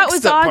thought like that was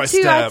Step by odd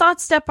too. Step. I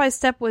thought Step by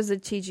Step was a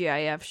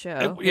TGIF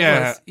show.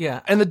 Yeah, Yeah.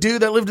 And the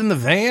dude that lived in the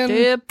van,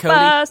 Step Cody.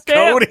 by step.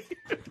 Cody.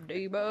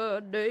 Day by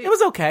day. It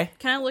was okay.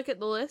 Can I look at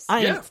the list?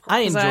 Yeah, of course.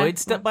 I enjoyed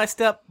Step by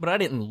Step, but I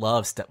didn't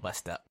love Step by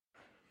Step.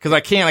 Because I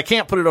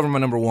can't put it over my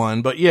number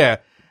one. But yeah,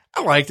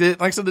 I liked it.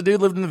 Like I said, the dude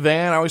lived in the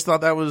van. I always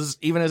thought that was,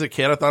 even as a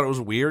kid, I thought it was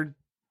weird.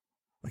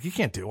 Like, you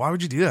can't do it. Why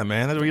would you do that,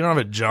 man? You don't have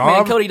a job.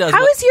 Man, Cody does.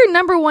 How is your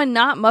number one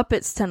not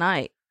Muppets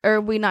Tonight? Or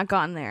have we not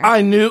gotten there?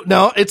 I knew.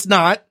 No, it's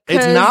not.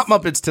 It's not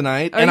Muppets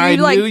Tonight. And I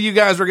knew you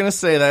guys were going to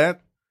say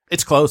that.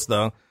 It's close,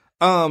 though.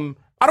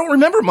 I don't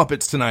remember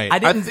Muppets Tonight. I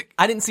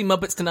didn't see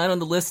Muppets Tonight on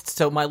the list,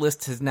 so my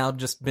list has now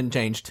just been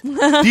changed.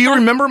 Do you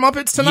remember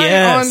Muppets Tonight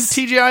Yes.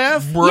 on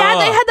TGIF? Bruh. Yeah,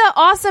 they had that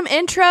awesome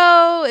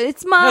intro.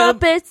 It's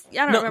Muppets.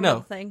 I don't remember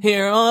the thing.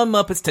 Here on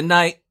Muppets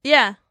Tonight.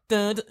 Yeah.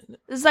 Dun, dun,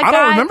 It's that I guy,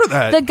 don't remember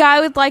that. The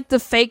guy with like the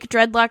fake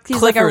dreadlocks.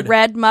 He's like Clifford. a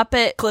red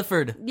Muppet.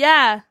 Clifford.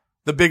 Yeah.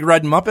 The Big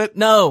Red Muppet?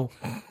 No.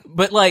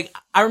 But like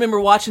I remember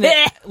watching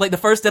it like the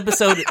first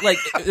episode like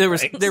there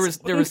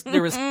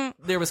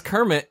was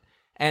Kermit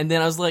and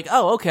then I was like,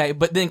 "Oh, okay."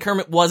 But then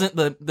Kermit wasn't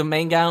the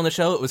main guy on the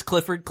show. It was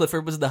Clifford.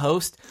 Clifford was the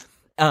host.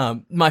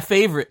 My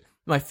favorite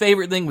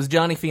thing was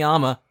Johnny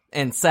Fiamma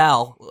and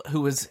Sal,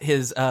 who was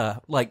his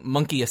like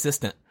monkey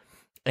assistant.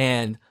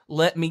 And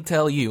let me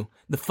tell you,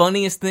 the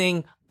funniest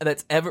thing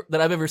that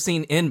I've ever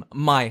seen in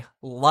my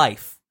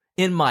life.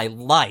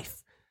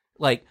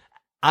 Like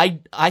I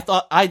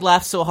thought I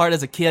laughed so hard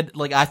as a kid,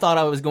 like I thought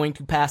I was going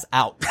to pass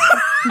out.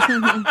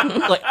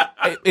 Like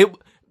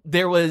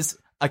there was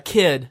a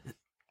kid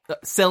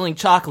selling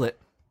chocolate,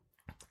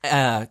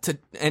 and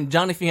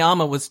Johnny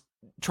Fiamma was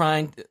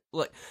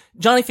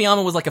Johnny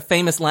Fiamma was like a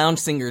famous lounge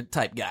singer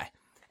type guy,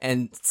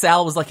 and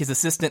Sal was like his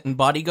assistant and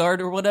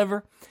bodyguard or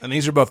whatever. And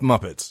these are both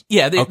Muppets.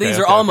 Yeah, these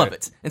are all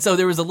Muppets. And so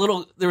there was a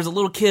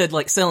little kid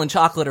like selling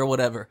chocolate or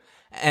whatever,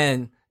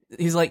 and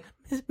he's like,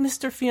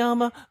 Mr.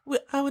 Fiamma,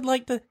 I would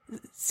like to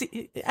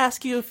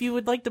ask you if you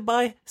would like to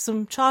buy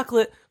some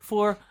chocolate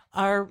for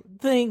our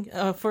thing,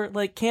 for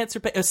like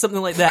cancer or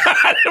something like that.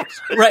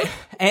 Right.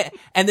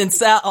 And then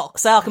Sal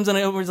comes on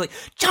over and he's like,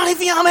 Johnny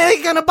Fiamma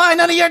ain't gonna buy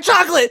none of your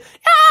chocolate.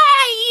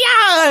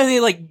 Yeah. And he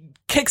like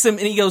kicks him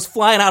and he goes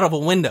flying out of a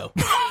window.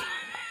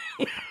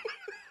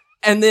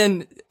 and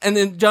then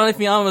Johnny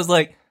Fiamma was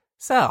like,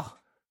 Sal,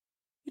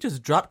 you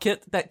just drop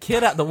that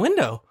kid out the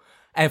window.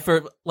 And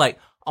for like,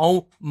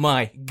 oh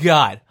my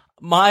God,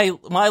 my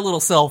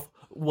little self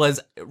was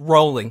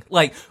rolling.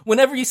 Like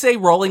whenever you say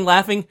rolling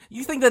laughing,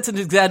 you think that's an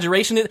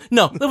exaggeration.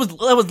 No, that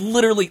was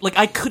literally like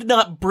I could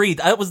not breathe.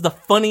 That was the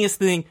funniest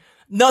thing.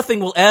 Nothing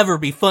will ever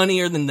be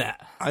funnier than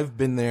that. I've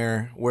been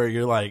there where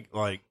you're like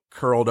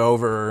curled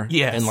over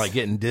and like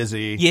getting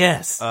dizzy.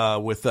 Yes.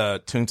 With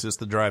Toonsis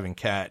the driving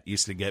cat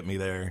used to get me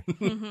there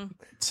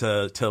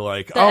to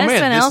like, The oh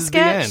man, SNL this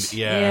sketch? is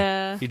the end. Yeah.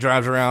 Yeah. He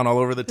drives around all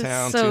over the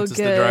town. so Toonsis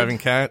the good. driving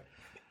cat.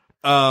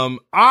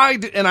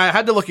 I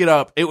had to look it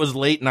up. It was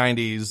late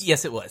 90s.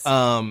 Yes, it was.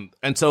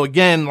 And so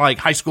again, like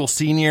high school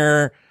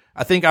senior,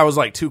 I think I was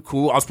like too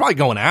cool. I was probably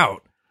going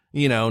out,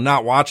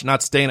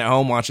 not staying at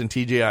home watching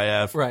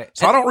TGIF. Right.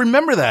 So I don't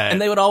remember that.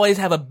 And they would always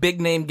have a big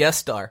name guest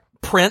star.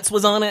 Prince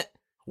was on it.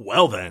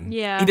 Well then.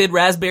 Yeah. He did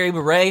Raspberry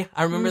Beret.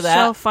 I remember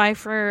Michelle that.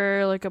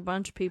 Pfeiffer, like a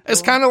bunch of people.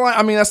 It's kind of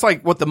like, that's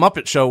like what the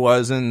Muppet Show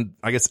was in,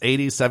 I guess,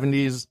 80s,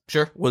 70s.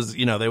 Sure. Was,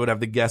 they would have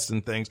the guests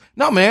and things.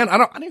 No, man,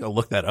 I need to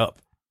look that up.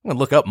 I'm going to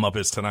look up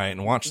Muppets Tonight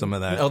and watch some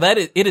of that. Oh,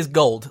 it is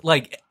gold.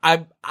 Like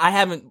I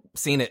haven't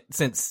seen it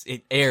since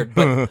it aired,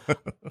 but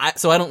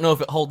so I don't know if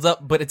it holds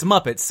up, but it's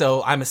Muppets,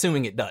 so I'm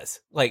assuming it does.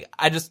 Like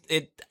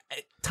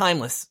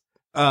timeless.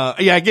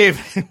 I gave,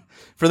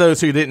 for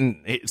those who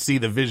didn't see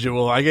the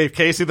visual, I gave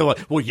Casey the,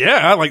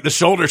 like the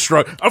shoulder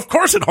shrug. Of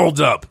course it holds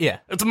up. Yeah.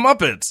 It's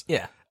Muppets.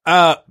 Yeah.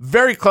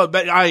 Very close,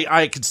 but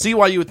I could see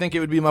why you would think it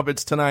would be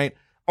Muppets Tonight,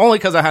 only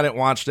because I hadn't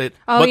watched it.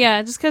 Oh, But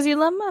yeah, just because you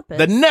love Muppets.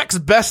 the next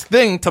best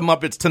thing to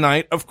Muppets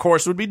Tonight, of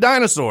course, would be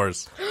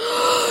dinosaurs.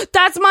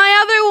 That's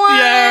my other one.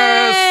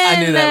 Yes!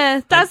 I knew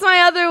that. That's my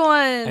other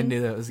one. I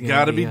knew that was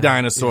Gotta be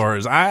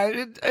dinosaurs.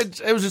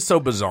 It was just so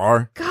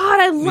bizarre. God,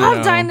 I love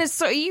know.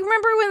 dinosaurs. You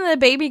remember when the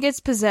baby gets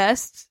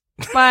possessed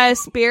by a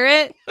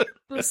spirit? It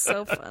was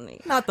so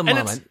funny. Not the And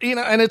moment.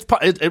 it's,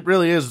 it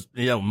really is,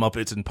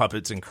 Muppets and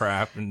puppets and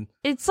crap. And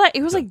It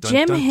was like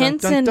Jim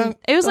Henson.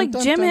 It was like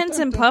Jim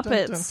Henson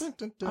puppets.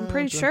 puppets. I'm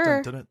pretty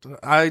sure.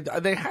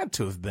 They had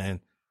to have been.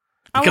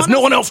 Because no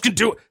one else could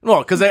do it.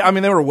 Well, because they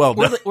were well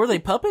done. Were they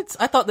puppets?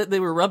 I thought that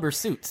they were rubber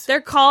suits. They're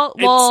called,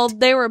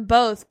 they were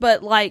both,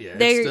 but like Yeah,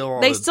 they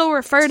it's still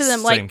refer to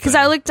them like, same because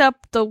thing. I looked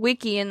up the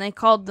wiki and they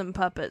called them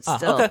puppets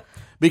still. Okay.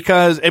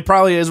 Because it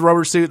probably is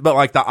rubber suit, but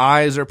like the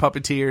eyes are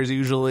puppeteers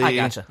usually. I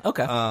gotcha.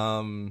 Okay.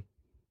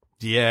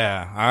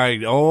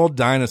 Old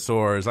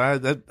dinosaurs.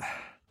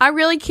 I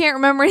really can't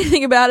remember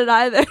anything about it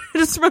either. I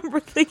just remember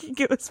thinking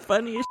it was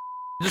funny as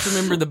Just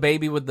remember the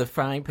baby with the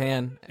frying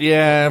pan.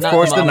 Yeah, of Not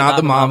course, the not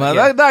the mama, mama.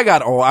 yeah. That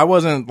got old. I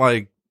wasn't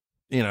like,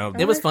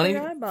 It was funny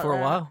forgot about for a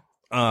that.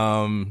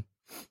 while.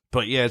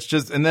 but yeah, it's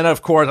just, and then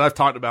of course I've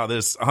talked about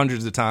this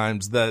hundreds of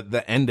times.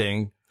 The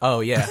ending. Oh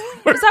yeah. Is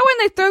that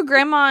when they throw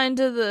grandma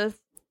into the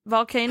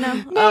volcano?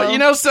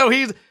 No, so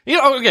he's,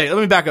 okay, let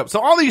me back up. So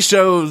all these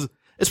shows,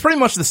 it's pretty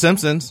much The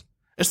Simpsons.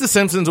 It's The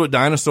Simpsons with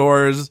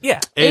dinosaurs.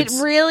 Yeah. It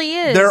really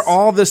is. They're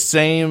all the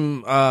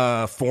same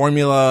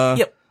formula.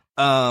 Yep.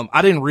 I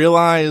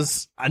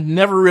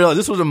never realized,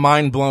 this was a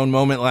mind blown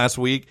moment last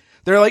week.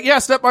 They're like, yeah,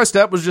 Step by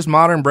Step was just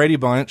modern Brady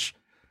Bunch.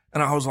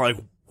 And I was like,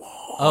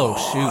 Oh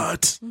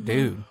what? shoot,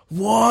 dude.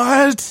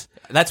 What?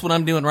 That's what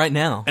I'm doing right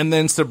now. And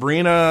then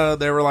Sabrina,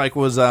 they were like,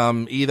 was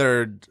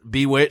either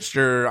Bewitched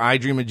or I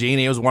Dream of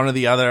Jeannie. It was one or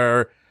the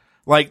other.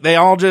 Like, they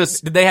all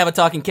just, Did they have a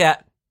talking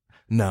cat?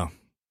 no.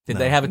 Did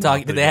they have a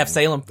talking? Did they have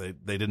Salem?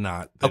 They did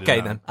not. They did Okay,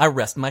 not. then I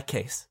rest my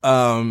case.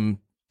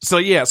 So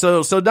yeah,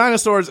 so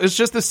dinosaurs, it's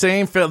just the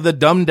same, the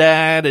dumb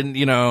dad and,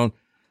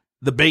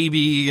 the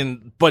baby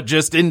but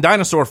just in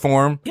dinosaur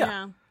form.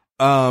 Yeah.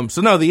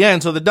 So no, the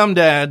end. So the dumb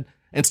dad,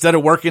 instead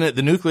of working at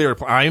the nuclear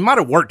plant, he might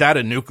have worked at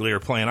a nuclear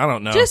plant. I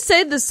don't know. Just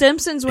say The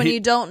Simpsons when you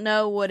don't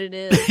know what it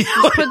is.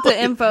 Just put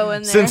the info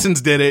in there.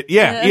 Simpsons did it.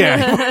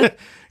 Yeah.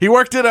 He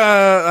worked at,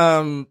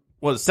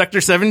 Sector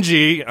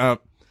 7G.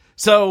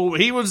 So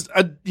he was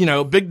a,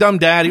 big dumb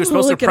dad. He was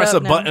supposed Look to it press a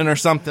up now. button or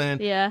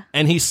something. Yeah.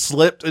 And he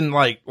slipped and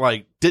like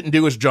didn't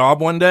do his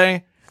job one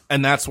day.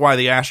 And that's why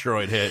the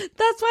asteroid hit.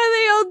 That's why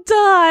they all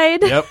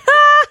died. Yep.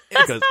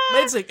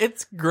 Because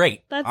It's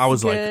great. That's I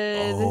was like,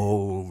 good.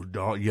 oh,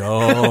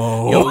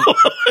 yo.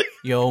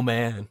 Yo,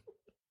 man.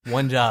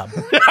 One job.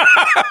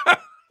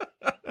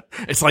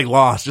 It's like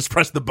Lost. Just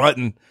press the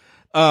button.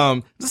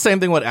 It's the same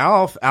thing with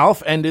Alf.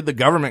 Alf ended. The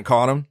government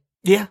caught him.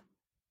 Yeah.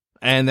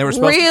 And they were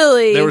supposed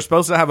Really? they were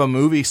supposed to have a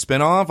movie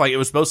spinoff. Like it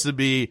was supposed to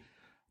be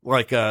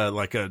like a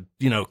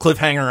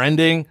cliffhanger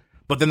ending,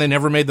 but then they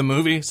never made the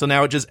movie. So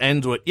now it just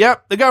ends with,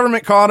 yep, the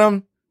government caught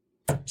him.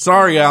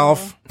 Sorry,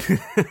 Alf.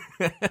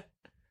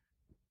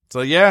 So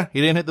yeah,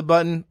 he didn't hit the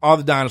button. All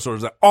the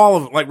dinosaurs, all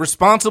of it,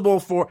 responsible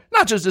for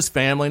not just his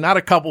family, not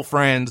a couple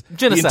friends,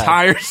 Genocide. the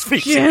entire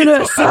species.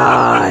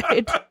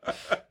 Genocide.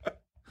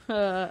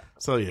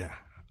 So yeah,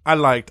 I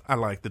liked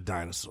the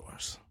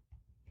dinosaurs.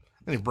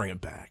 Let me bring it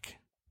back.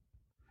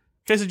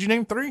 Okay, so did you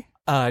name 3?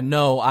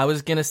 No, I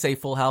was gonna say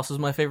Full House was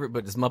my favorite,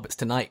 but it's Muppets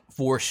Tonight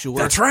for sure.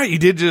 That's right. You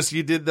did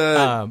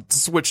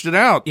switched it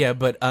out. Yeah,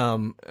 but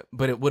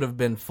it would have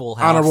been Full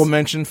House. Honorable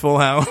mention, Full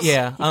House.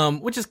 Yeah,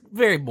 which is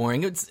very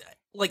boring. It's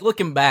like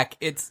looking back,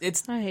 it's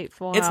I hate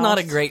Full House. it's not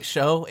a great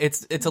show.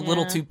 It's a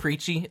little Yeah. too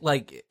preachy,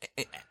 like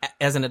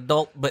as an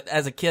adult. But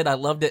as a kid, I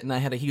loved it, and I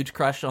had a huge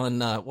crush on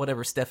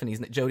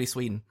Stephanie's Jodie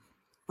Sweetin.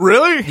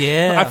 Really?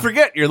 Yeah. I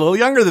forget. You're a little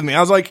younger than me. I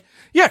was like,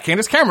 yeah,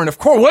 Candace Cameron. Of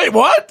course. Wait,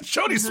 what?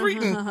 Jodie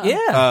Sweetin.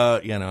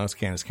 Yeah, No, it's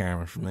Candace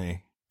Cameron for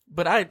me.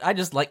 but I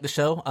just liked the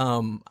show.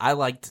 I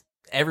liked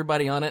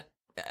everybody on it.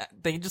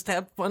 They just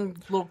have fun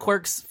little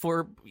quirks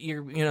for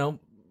and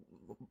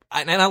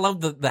I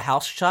love the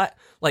house shot.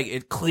 Like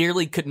it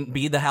clearly couldn't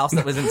be the house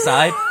that was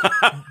inside,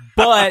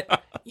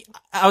 but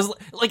I was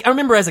like, I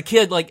remember as a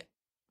kid, like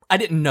I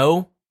didn't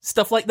know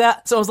stuff like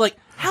that, so I was like,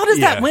 how does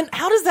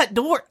that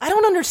door? I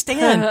don't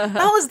understand.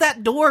 How is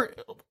that door?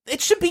 It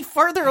should be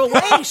further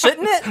away,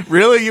 shouldn't it?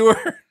 Really? You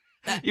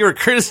were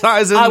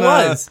criticizing. I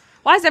was.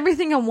 Why is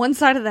everything on one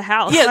side of the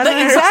house? Yeah, I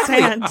don't exactly.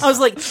 understand. I was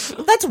like,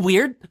 that's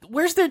weird.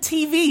 Where's their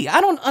TV?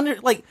 I don't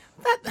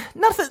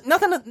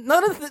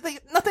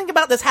nothing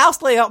about this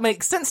house layout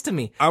makes sense to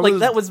me.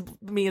 That was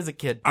me as a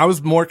kid. I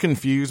was more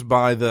confused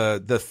by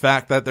the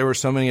fact that there were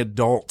so many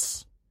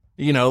adults.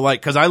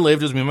 Because I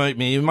lived as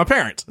me and my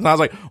parents. And I was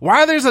like,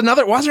 why is there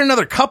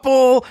another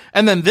couple?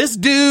 And then this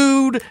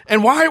dude?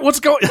 And what's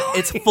going on?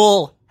 It's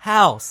Full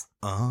House.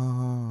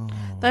 Oh.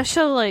 That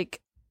show,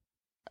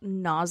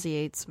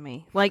 nauseates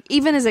me. Like,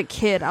 even as a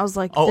kid, I was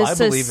like, Oh,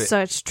 this I believe is it.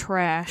 such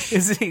trash.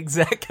 It's the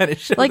exact kind of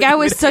show. Like, that I you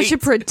was would such a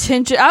hate.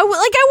 pretentious. I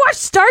watched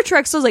Star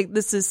Trek, so I was like,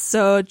 this is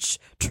such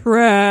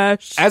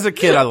trash. As a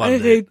kid, I loved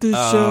it. hate this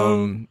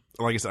show.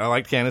 Like I said, I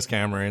liked Candace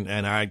Cameron,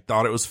 and I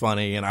thought it was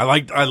funny, and I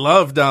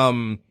loved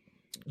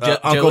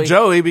Uncle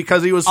Joey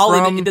because he was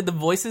from. He did the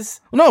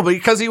voices. No,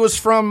 because he was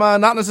from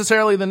not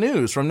necessarily the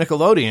news, from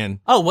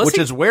Nickelodeon. Oh, was which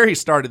he? is where he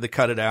started the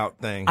cut it out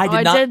thing.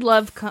 I did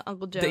love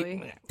Uncle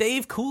Joey.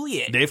 Dave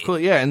Coulier. Dave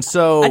Coulier, yeah, and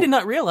so I did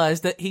not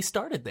realize that he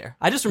started there.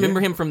 I just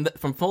remember him from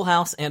Full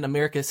House and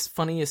America's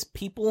Funniest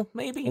People,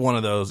 maybe. one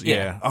of those,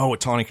 yeah. Oh, with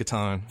Tawny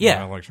Katan,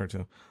 Yeah. I liked her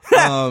too.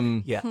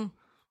 Yeah.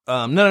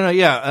 No,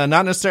 yeah,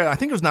 not necessarily. I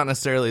think it was not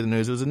necessarily the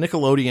news. It was a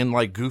Nickelodeon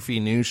like goofy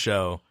news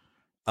show.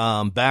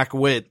 Back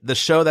with the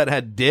show that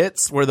had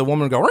Ditz, where the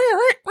woman would go.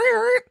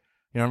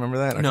 You don't remember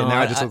that? Okay, No, now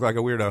I just look like a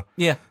weirdo.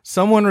 Yeah.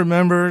 Someone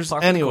remembers.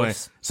 Clark, of Anyway,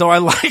 course. so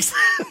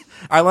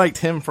I liked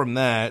him from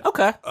that.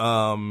 Okay.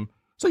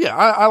 So yeah,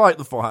 I like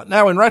the Full House.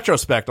 Now in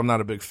retrospect, I'm not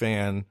a big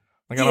fan.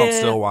 Like I don't Yeah.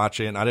 still watch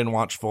it. I didn't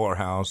watch Fuller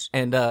House.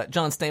 And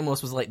John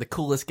Stamos was like the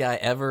coolest guy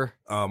ever.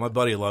 My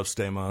buddy loves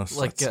Stamos.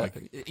 Like,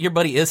 That's your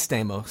buddy is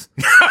Stamos.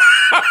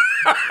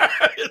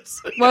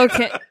 Well,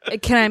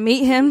 can I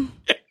meet him?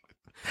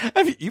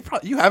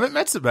 you haven't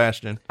met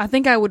Sebastian, I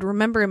think I would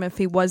remember him if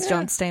he was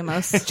John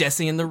Stamos.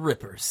 Jesse and the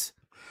Rippers.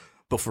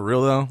 but for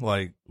real though,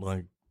 like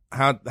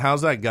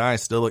how's that guy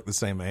still like the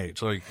same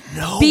age? Like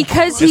no,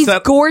 Because It's he's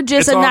that- gorgeous,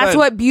 it's and all that's that-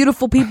 what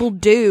beautiful people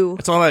do.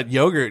 it's all that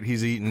yogurt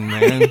he's eating,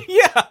 man.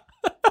 Yeah.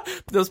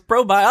 Those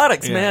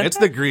probiotics, Yeah, man. it's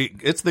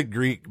the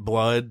Greek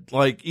blood.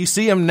 Like you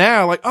see him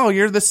now, like, oh,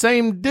 you're the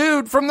same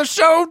dude from the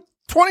show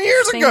 20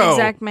 years Same ago.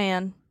 exact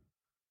man.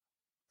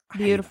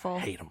 Beautiful.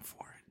 Hate him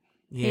for it.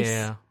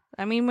 Yeah.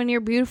 I mean, when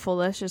you're beautiful,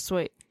 that's just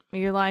what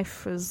your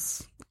life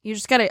is. You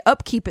just got to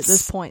upkeep at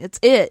this point. It's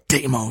it.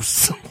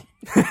 Deimos.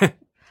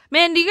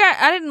 Man,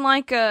 I didn't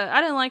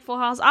like Full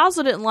House. I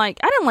also didn't like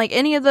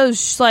any of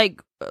those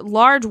like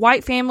large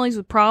white families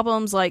with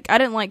problems. Like I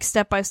didn't like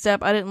Step by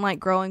Step. I didn't like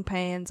Growing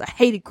Pains. I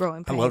hated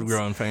Growing I Pains. love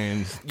Growing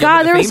Pains. Yeah, God,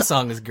 but there the was- theme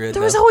song is good.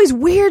 There was though. always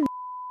weird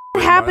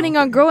happening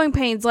on Growing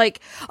Pains.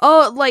 Like,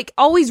 oh, like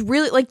always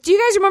really like. Do you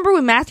guys remember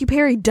when Matthew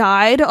Perry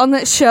died on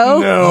that show?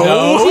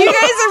 No. Do you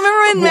guys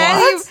remember when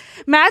What?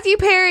 Matthew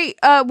Perry?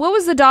 What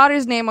was the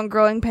daughter's name on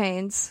Growing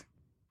Pains?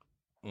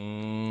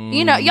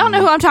 You know, y'all know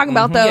who I'm talking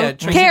about though. Yeah,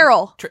 Tracy-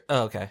 Carol.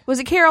 Oh, okay. Was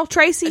it Carol?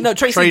 Tracy? No,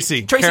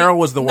 Tracy. Carol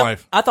was the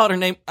wife. I thought her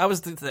name.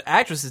 The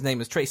actress's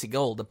name is Tracy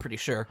Gold. I'm pretty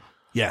sure,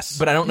 Yes.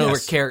 but I don't know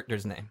Yes. her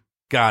character's name.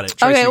 Got it.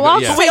 Okay, Tracy, well,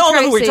 I'll yeah. just We say all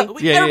know who we're Tracy.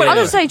 talking. Yeah, Everybody I'll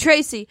yeah. just say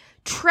Tracy.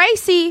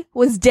 Tracy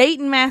was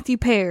dating Matthew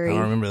I Perry.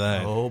 don't remember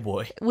that. Oh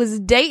boy. Was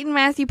dating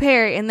Matthew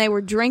Perry, and they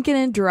were drinking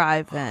and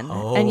driving.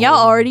 Oh. And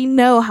y'all already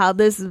know how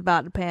this is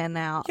about to pan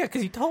out. Yeah,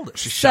 because you told us.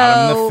 She shot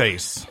him in So- the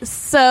face.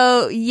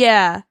 So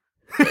yeah,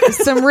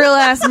 some real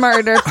ass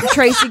murder from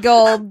Tracy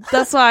Gold.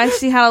 That's why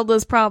she had all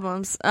those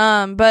problems.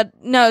 But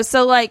no,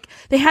 so like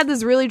they had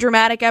this really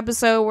dramatic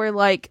episode where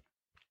like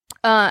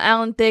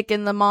Alan Thicke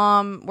and the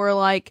mom were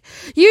like,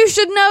 "You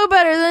should know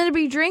better than to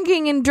be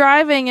drinking and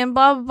driving and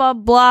blah blah blah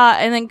blah."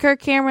 And then Kirk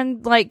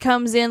Cameron like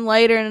comes in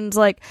later and is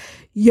like,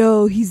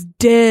 "Yo, he's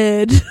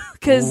dead,"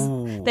 because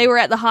they were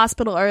at the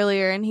hospital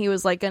earlier and he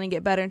was like gonna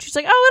get better. And she's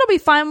like, "Oh, it'll be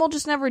fine. We'll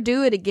just never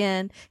do it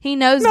again. He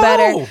knows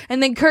better."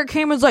 And then Kirk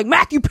Cameron's like,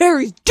 "Matthew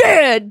Perry's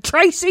dead,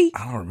 Tracy."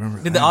 I don't remember.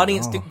 Did the that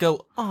audience at all.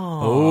 go,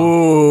 oh?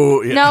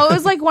 Oh, yeah. No, it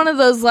was like one of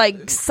those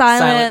like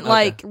silent, okay.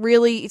 like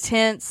really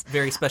tense.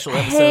 Very special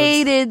episodes.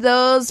 Hated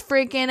those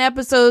freaking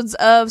episodes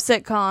of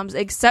sitcoms,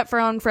 except for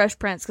on Fresh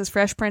Prince, because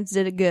Fresh Prince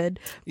did it good.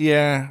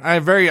 Yeah, I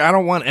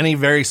don't want any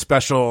very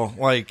special.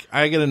 Like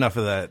I get enough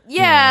of that.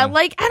 Yeah,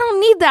 like I don't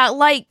need that.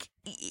 Like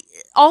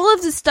all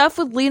of the stuff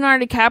with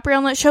Leonardo DiCaprio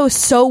on that show is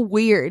so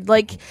weird.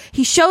 Like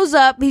he shows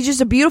up, he's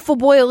just a beautiful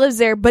boy who lives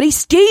there, but he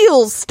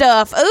steals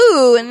stuff.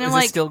 Ooh, and I'm Is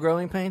like, it still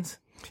Growing Pains?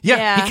 Yeah,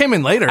 Yeah. he came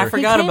in later. I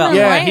forgot came about in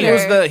that. Yeah,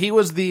 later. he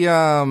was the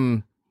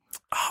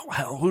oh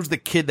hell, who's the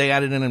kid they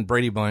added in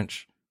Brady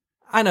Bunch?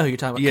 I know who you're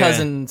talking about. Yeah.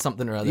 Cousin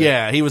something or other.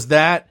 Yeah, he was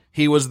that.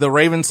 He was the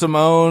Raven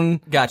Simone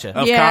Gotcha.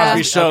 of Yeah.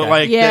 Cosby Show. Okay.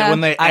 Like Yeah. when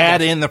they I add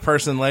gotcha. in the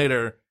person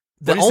later.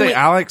 The What'd you say, only-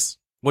 Alex?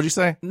 What'd you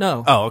say?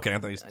 No. Oh, okay. I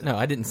thought you said. No,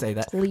 I didn't say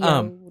that.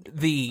 Cleo.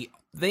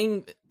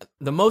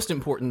 The most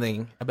important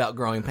thing about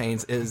Growing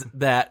Pains is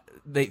that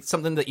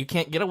something that you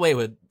can't get away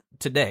with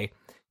today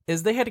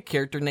is they had a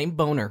character named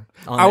Boner.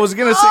 I was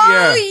gonna say oh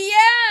yeah.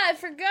 yeah, I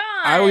forgot.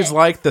 I always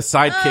liked the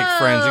sidekick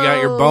friends. You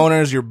got your Oh.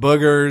 boners, your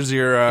boogers,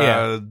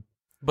 your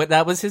but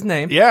that was his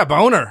name. yeah,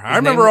 boner. I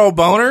remember name- old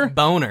boner.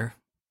 Boner.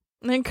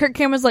 And then Kirk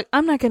Cameron's like,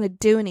 "I'm not going to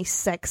do any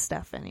sex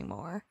stuff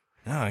anymore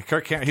No,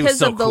 Kirk Cameron. He was because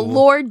so of the cool.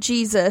 Lord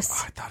Jesus."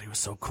 I thought he was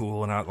so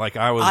cool, and I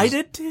was. I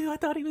did too. I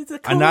thought he was the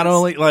coolest. I not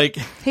only like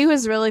He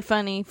was really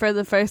funny for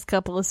the first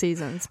couple of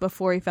seasons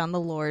before he found the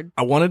Lord.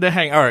 I wanted to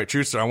hang. All right,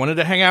 true story. I wanted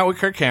to hang out with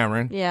Kirk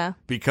Cameron Yeah.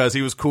 because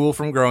he was cool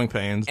from Growing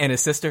Pains, and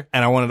his sister.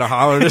 and I wanted to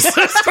holler at his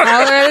sister.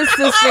 Holler at his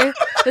sister.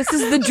 This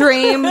is the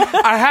dream.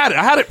 I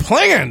had it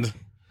planned.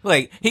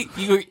 Like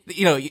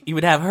you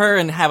would have her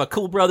and have a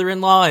cool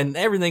brother-in-law, and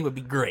everything would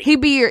be great.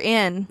 He'd be your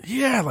in.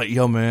 Yeah, like,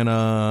 yo, man,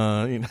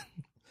 you know,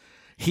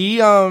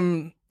 he,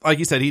 like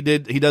you said, he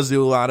does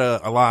do a lot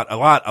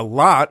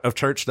of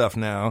church stuff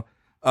now.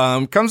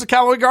 Comes to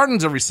Callaway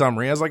Gardens every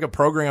summer. He has like a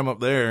program up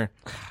there.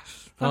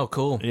 Oh,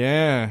 cool.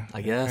 Yeah.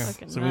 I guess.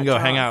 So we can go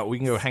hang out. We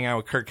can go hang out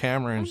with Kirk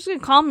Cameron. I'm just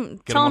gonna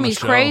tell him he's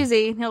show.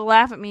 crazy. And he'll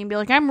laugh at me and be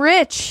like, "I'm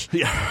rich."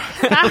 Yeah.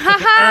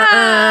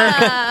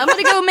 I'm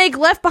gonna go make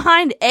Left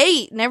Behind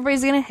 8, and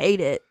everybody's gonna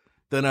hate it.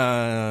 Then,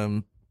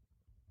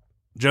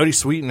 Jodie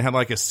Sweetin had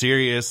like a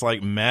serious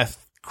like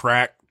meth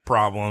crack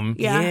problem.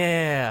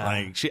 Yeah.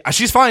 Like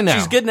she's fine now.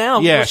 She's good now.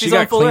 Yeah, Well, she she's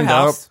on got Fuller cleaned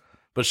House. up.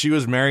 But she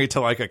was married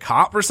to like a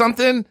cop or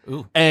something.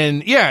 Ooh.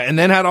 And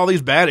then had all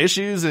these bad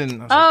issues.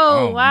 And I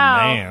was like,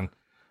 wow. man.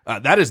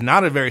 That is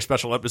not a very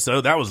special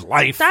episode. That was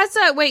life. That's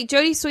wait,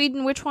 Jodie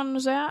Sweetin, which one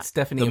was that?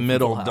 Stephanie the from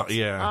middle. Full House.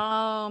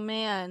 Yeah. Oh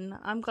man,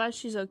 I'm glad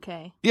she's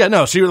okay. Yeah,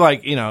 no, she was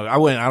like, you know, I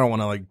don't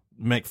want to like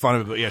make fun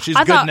of it, but yeah, she's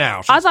I good thought-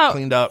 now. I She's thought-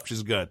 cleaned up.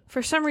 She's good.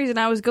 For some reason,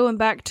 I was going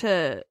back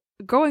to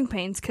Growing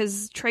Pains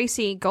because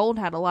Tracy Gold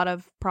had a lot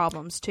of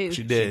problems too.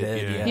 She did.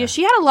 did, Yeah. Yeah,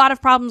 she had a lot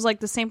of problems,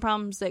 like the same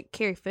problems that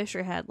Carrie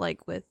Fisher had,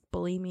 like with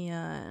bulimia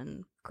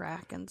and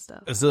crack and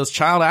stuff. It's those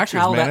child actors,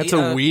 Child man. It's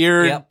a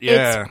weird, yep.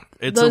 yeah.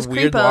 It's those a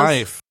weird creepos.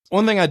 life.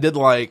 One thing I did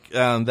like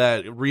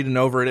that reading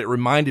over it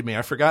reminded me.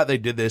 I forgot they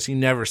did this. You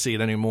never see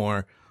it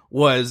anymore.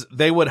 Was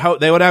they would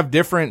have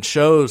different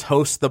shows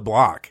host the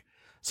block.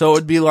 So it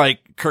would be like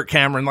Kirk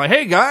Cameron, like,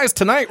 "Hey guys,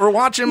 tonight we're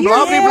watching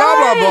blah blah blah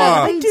blah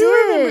blah," They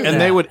did. and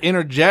they would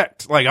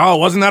interject like, "Oh,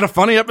 wasn't that a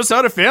funny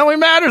episode of Family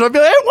Matters?" I'd be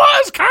like, "It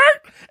was,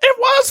 Kirk. It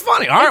was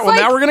funny. All right, It's well like-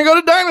 now we're gonna go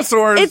to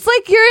dinosaurs." It's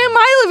like you're in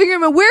my living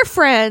room and we're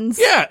friends.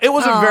 Yeah, it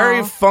was a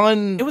very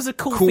fun. It was a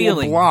cool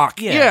feeling. block.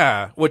 Yeah.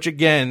 Yeah, which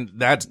again,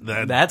 that's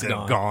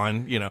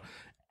gone. You know,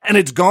 and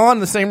it's gone.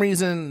 The same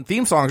reason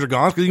theme songs are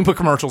gone because you can put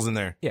commercials in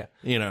there. Yeah.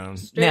 You know,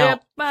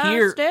 Step by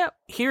now step.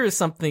 here is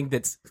something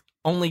that's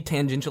only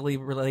tangentially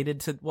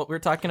related to what we're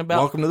talking about.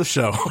 welcome to the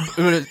show.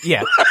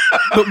 Yeah,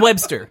 but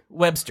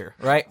Webster,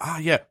 right?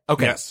 Yeah.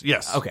 Okay.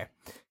 Yes. Okay.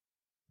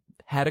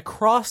 Had a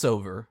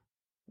crossover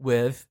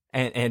with,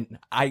 and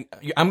I'm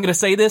going to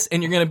say this,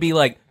 and you're going to be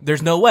like,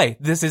 "There's no way.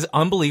 This is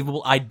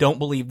unbelievable. I don't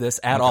believe this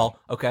at all."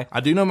 Okay. I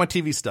do know my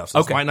TV stuff, so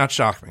this Okay. might not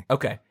shock me.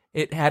 Okay.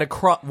 It had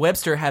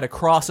Webster had a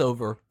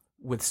crossover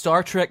with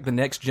Star Trek: The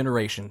Next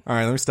Generation. All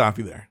right, let me stop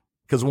you there.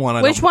 Because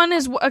one, Which one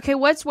is okay?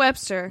 What's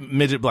Webster?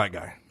 midget black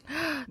guy.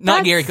 Not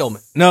That's- Gary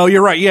Coleman. No,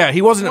 you're right. Yeah,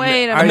 he wasn't.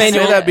 Wait a I minute.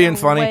 say that being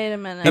funny. Wait a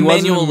minute. He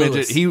wasn't Emmanuel a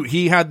midget. Lewis.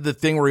 He had the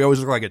thing where he always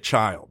looked like a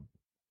child.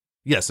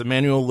 Yes,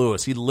 Emmanuel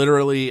Lewis. He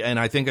literally, and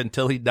I think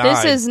until he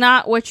died. This is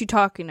not what you're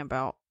talking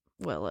about,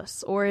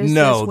 Willis, or is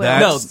no, this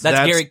Willis?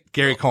 that's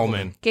Gary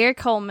Coleman. Gary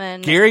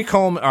Coleman, Gary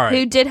Coleman. All right.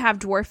 who did have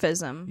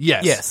dwarfism.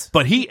 Yes.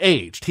 But he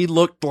aged. He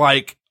looked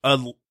like a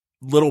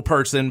little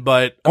person,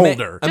 but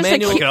older. Just a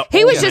Emmanuel- cu- Like a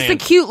he was old just a man.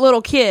 cute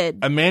little kid.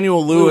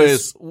 Emmanuel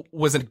Lewis.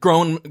 was a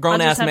grown I'll ass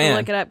just have to man.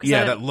 look it up. 'cause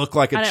Yeah, I that didn't- looked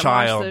like I a didn't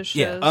child. Watch those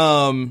Yeah.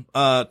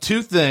 shows.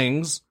 Two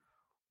things.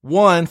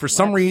 One, for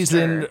some Webster.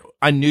 reason,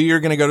 I knew you were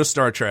going to go to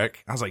Star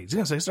Trek. I was like, he's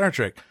going to say Star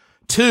Trek.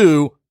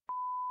 Two,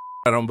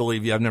 I don't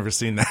believe you. I've never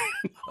seen that.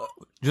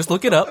 Just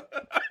look it up.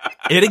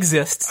 It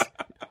exists.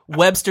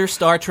 Webster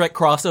Star Trek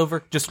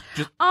crossover. Just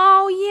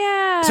Oh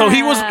yeah. So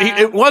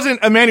it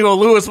wasn't Emmanuel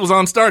Lewis was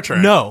on Star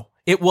Trek. no.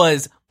 It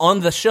was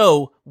on the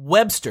show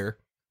Webster.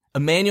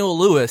 Emmanuel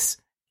Lewis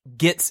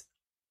gets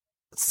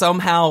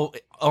somehow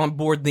on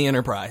board the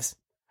Enterprise.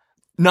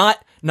 Not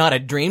a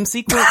dream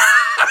sequence.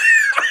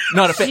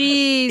 Not a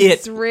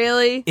Jeez,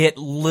 really? It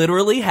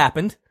literally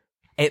happened.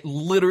 It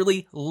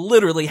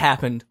literally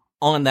happened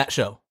on that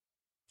show.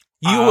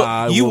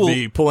 I will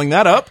be pulling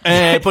that up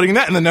and putting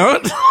that in the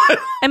note.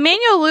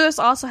 Emmanuel Lewis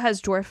also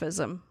has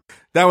dwarfism.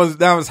 That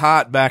was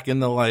hot back in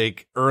the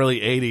like early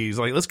 '80s.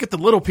 Like, let's get the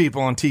little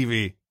people on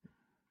TV.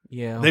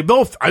 Yeah. They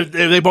both are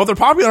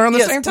popular around the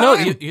Yes, same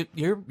time. No,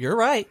 you're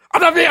right.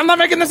 I'm not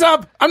making this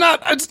up. I'm not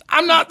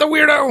the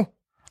weirdo.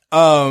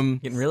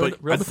 Getting real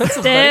but- defensive.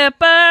 buddy. Step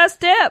by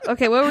step.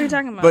 Okay, what were we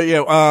talking about? But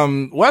yeah,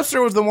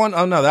 Webster was the one.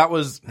 Oh no,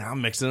 now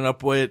I'm mixing it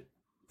up with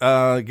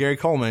Gary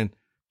Coleman.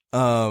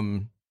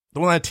 The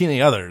one that had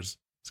Tina Others.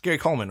 It's Gary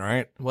Coleman,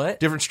 right? What?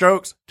 Different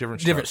strokes.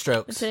 Different it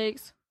strokes.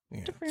 takes.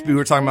 Yeah. We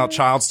were talking about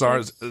child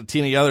stars.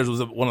 Tina Others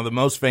was one of the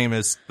most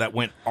famous that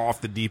went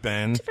off the deep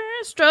end.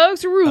 Different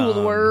strokes rule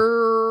the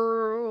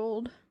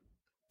world.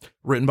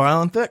 Written by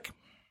Alan Thicke.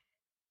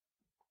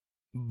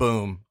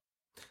 Boom.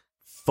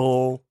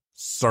 Full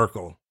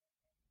circle.